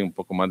donde hay un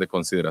poco más de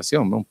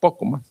consideración, ¿no? Un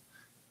poco más.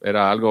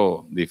 Era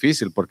algo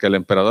difícil porque el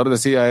emperador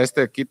decía,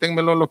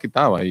 quítenmelo, lo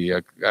quitaba, y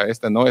a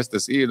este no, este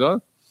sí,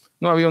 ¿no?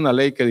 No había una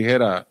ley que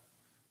dijera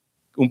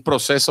un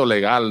proceso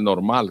legal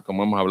normal,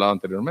 como hemos hablado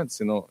anteriormente,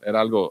 sino era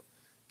algo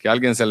que a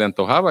alguien se le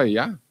antojaba y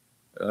ya.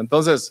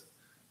 Entonces,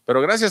 pero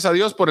gracias a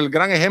Dios por el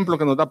gran ejemplo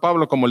que nos da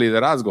Pablo como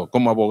liderazgo,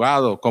 como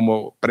abogado,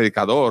 como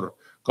predicador,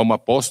 como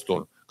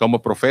apóstol,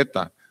 como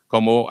profeta,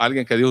 como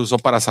alguien que Dios usó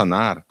para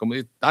sanar, como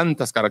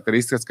tantas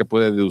características que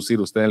puede deducir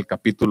usted en el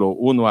capítulo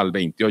 1 al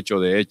 28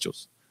 de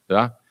Hechos,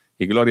 ¿verdad?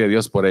 Y gloria a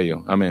Dios por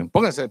ello. Amén.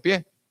 Póngase de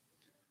pie.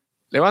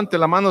 Levante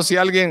la mano si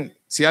alguien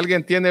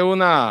tiene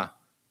una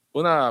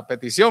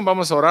petición.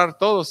 Vamos a orar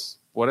todos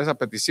por esa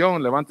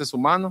petición. Levante su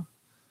mano.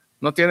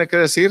 No tiene que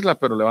decirla,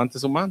 pero levante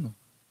su mano.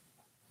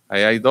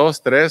 Ahí hay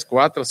 2, 3,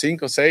 4,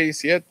 5, 6,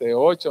 7,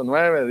 8,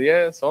 9,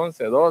 10,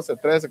 11, 12,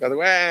 13,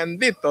 14.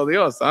 Bendito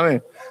Dios,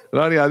 amén.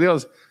 Gloria a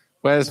Dios.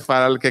 Pues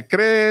para el que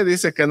cree,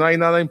 dice que no hay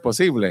nada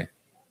imposible.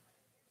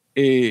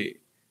 Y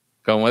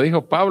como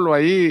dijo Pablo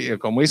ahí,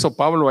 como hizo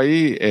Pablo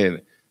ahí,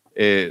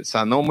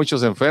 sanó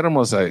muchos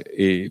enfermos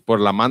y por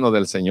la mano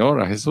del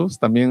Señor, a Jesús.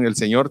 También el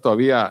Señor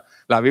todavía,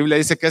 la Biblia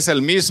dice que es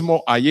el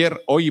mismo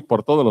ayer, hoy y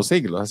por todos los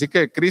siglos. Así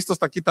que Cristo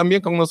está aquí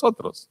también con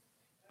nosotros.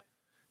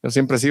 Yo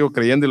siempre sigo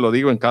creyendo y lo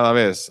digo en cada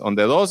vez.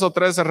 Donde 2 o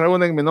 3 se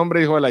reúnen en mi nombre,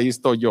 dijo él, ahí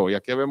estoy yo. Y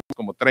aquí vemos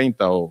como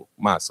 30 o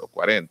más, o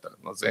 40,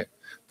 no sé.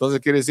 Entonces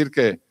quiere decir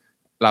que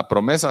la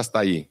promesa está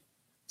allí.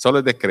 Solo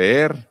es de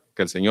creer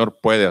que el Señor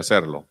puede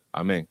hacerlo.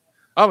 Amén.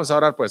 Vamos a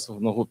orar pues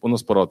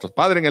unos por otros.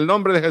 Padre, en el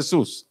nombre de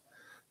Jesús,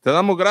 te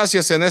damos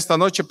gracias en esta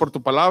noche por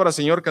tu palabra,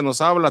 Señor, que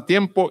nos habla a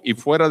tiempo y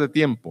fuera de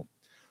tiempo.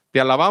 Te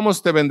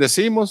alabamos, te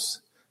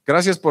bendecimos.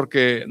 Gracias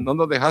porque no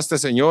nos dejaste,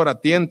 Señor, a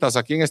tientas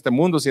aquí en este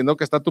mundo, sino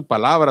que está tu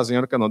palabra,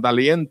 Señor, que nos da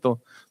aliento,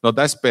 nos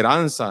da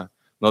esperanza,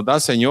 nos da,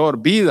 Señor,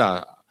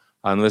 vida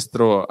a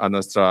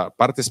nuestra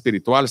parte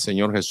espiritual,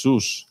 Señor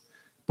Jesús.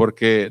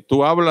 Porque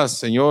tú hablas,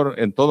 Señor,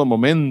 en todo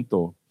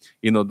momento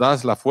y nos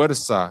das la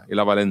fuerza y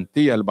la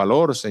valentía, el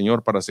valor,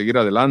 Señor, para seguir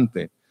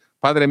adelante.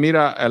 Padre,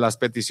 mira las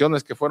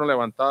peticiones que fueron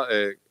levantadas,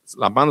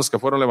 las manos que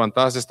fueron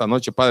levantadas esta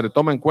noche. Padre,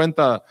 toma en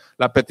cuenta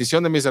la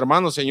petición de mis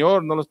hermanos,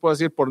 Señor. No los puedo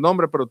decir por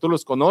nombre, pero tú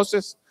los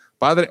conoces.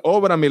 Padre,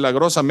 obra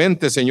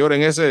milagrosamente, Señor,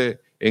 en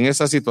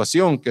esa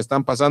situación que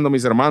están pasando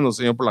mis hermanos,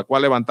 Señor, por la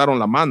cual levantaron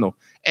la mano.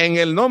 En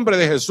el nombre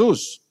de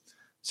Jesús,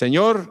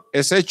 Señor,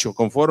 es hecho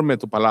conforme a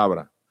tu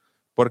palabra,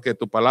 porque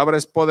tu palabra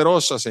es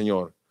poderosa,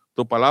 Señor.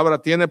 Tu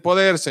palabra tiene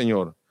poder,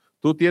 Señor.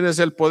 Tú tienes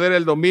el poder,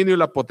 el dominio y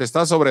la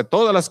potestad sobre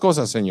todas las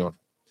cosas, Señor,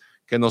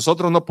 que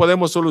nosotros no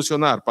podemos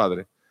solucionar,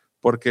 Padre,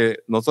 porque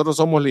nosotros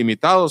somos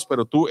limitados,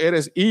 pero tú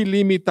eres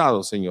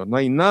ilimitado, Señor. No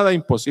hay nada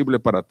imposible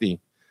para ti.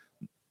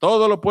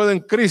 Todo lo puedo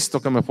en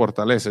Cristo que me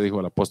fortalece, dijo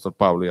el apóstol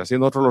Pablo. Y así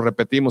nosotros lo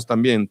repetimos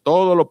también.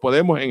 Todo lo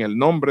podemos en el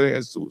nombre de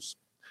Jesús.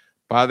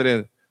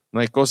 Padre, no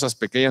hay cosas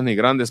pequeñas ni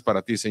grandes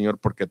para ti, Señor,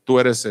 porque tú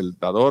eres el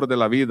dador de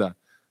la vida,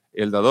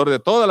 el dador de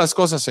todas las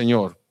cosas,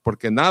 Señor,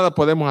 porque nada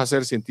podemos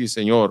hacer sin ti,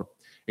 Señor.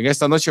 En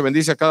esta noche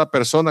bendice a cada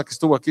persona que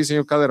estuvo aquí,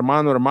 Señor, cada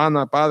hermano,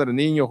 hermana, padre,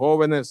 niños,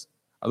 jóvenes,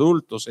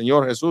 adultos,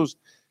 Señor Jesús.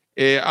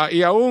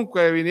 Y aún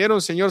que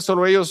vinieron, Señor,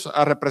 solo ellos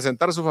a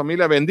representar a su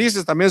familia,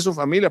 bendices también su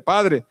familia,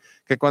 Padre,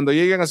 que cuando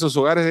lleguen a sus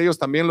hogares, ellos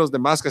también, los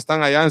demás que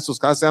están allá en sus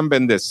casas, sean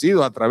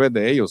bendecidos a través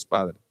de ellos,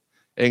 Padre.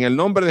 En el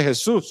nombre de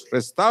Jesús,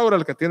 restaura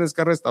al que tienes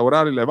que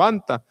restaurar y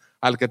levanta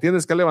al que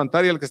tienes que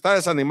levantar, y al que está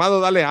desanimado,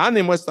 dale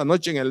ánimo esta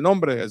noche en el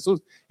nombre de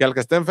Jesús. Y al que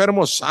esté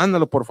enfermo,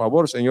 sánalo, por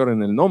favor, Señor,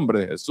 en el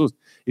nombre de Jesús.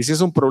 Y si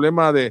es un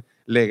problema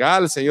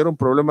legal, Señor, un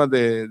problema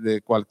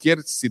de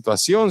cualquier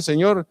situación,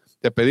 Señor,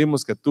 te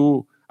pedimos que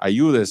tú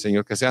ayudes,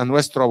 Señor, que seas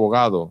nuestro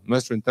abogado,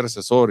 nuestro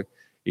intercesor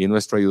y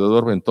nuestro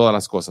ayudador en todas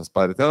las cosas,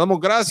 Padre. Te damos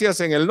gracias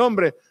en el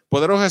nombre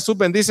poderoso Jesús.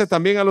 Bendice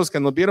también a los que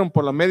nos vieron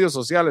por los medios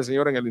sociales,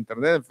 Señor, en el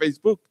internet, en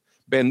Facebook.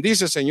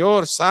 Bendice,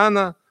 Señor,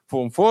 sana,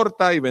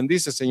 conforta y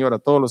bendice, Señor, a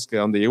todos los que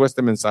donde llegó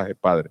este mensaje,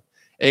 Padre.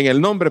 En el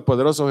nombre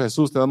poderoso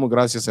Jesús te damos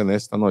gracias en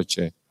esta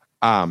noche.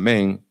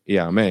 Amén y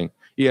amén.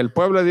 Y el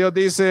pueblo de Dios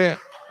dice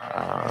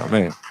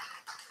amén.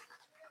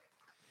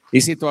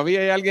 Y si todavía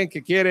hay alguien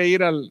que quiere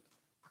ir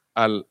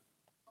al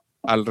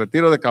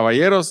retiro de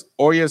caballeros,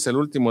 hoy es el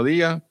último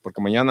día,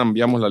 porque mañana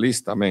enviamos la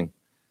lista, amén.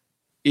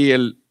 Y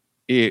el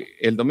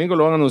domingo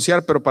lo van a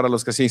anunciar, pero para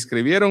los que se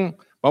inscribieron,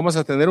 vamos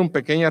a tener una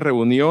pequeña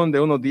reunión de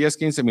unos 10,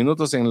 15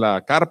 minutos en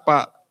la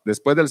carpa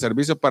después del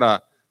servicio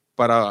para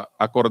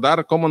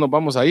acordar cómo nos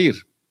vamos a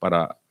ir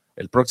para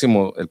el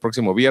próximo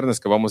viernes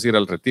que vamos a ir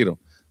al retiro,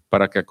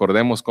 para que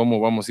acordemos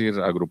cómo vamos a ir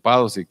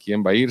agrupados y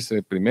quién va a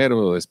irse primero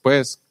o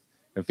después.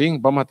 En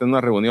fin, vamos a tener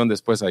una reunión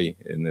después ahí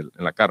en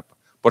la carpa.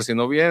 Por si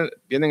no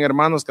vienen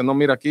hermanos que no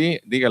mira aquí,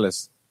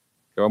 dígales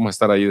que vamos a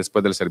estar ahí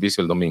después del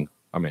servicio el domingo.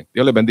 Amén.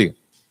 Dios les bendiga.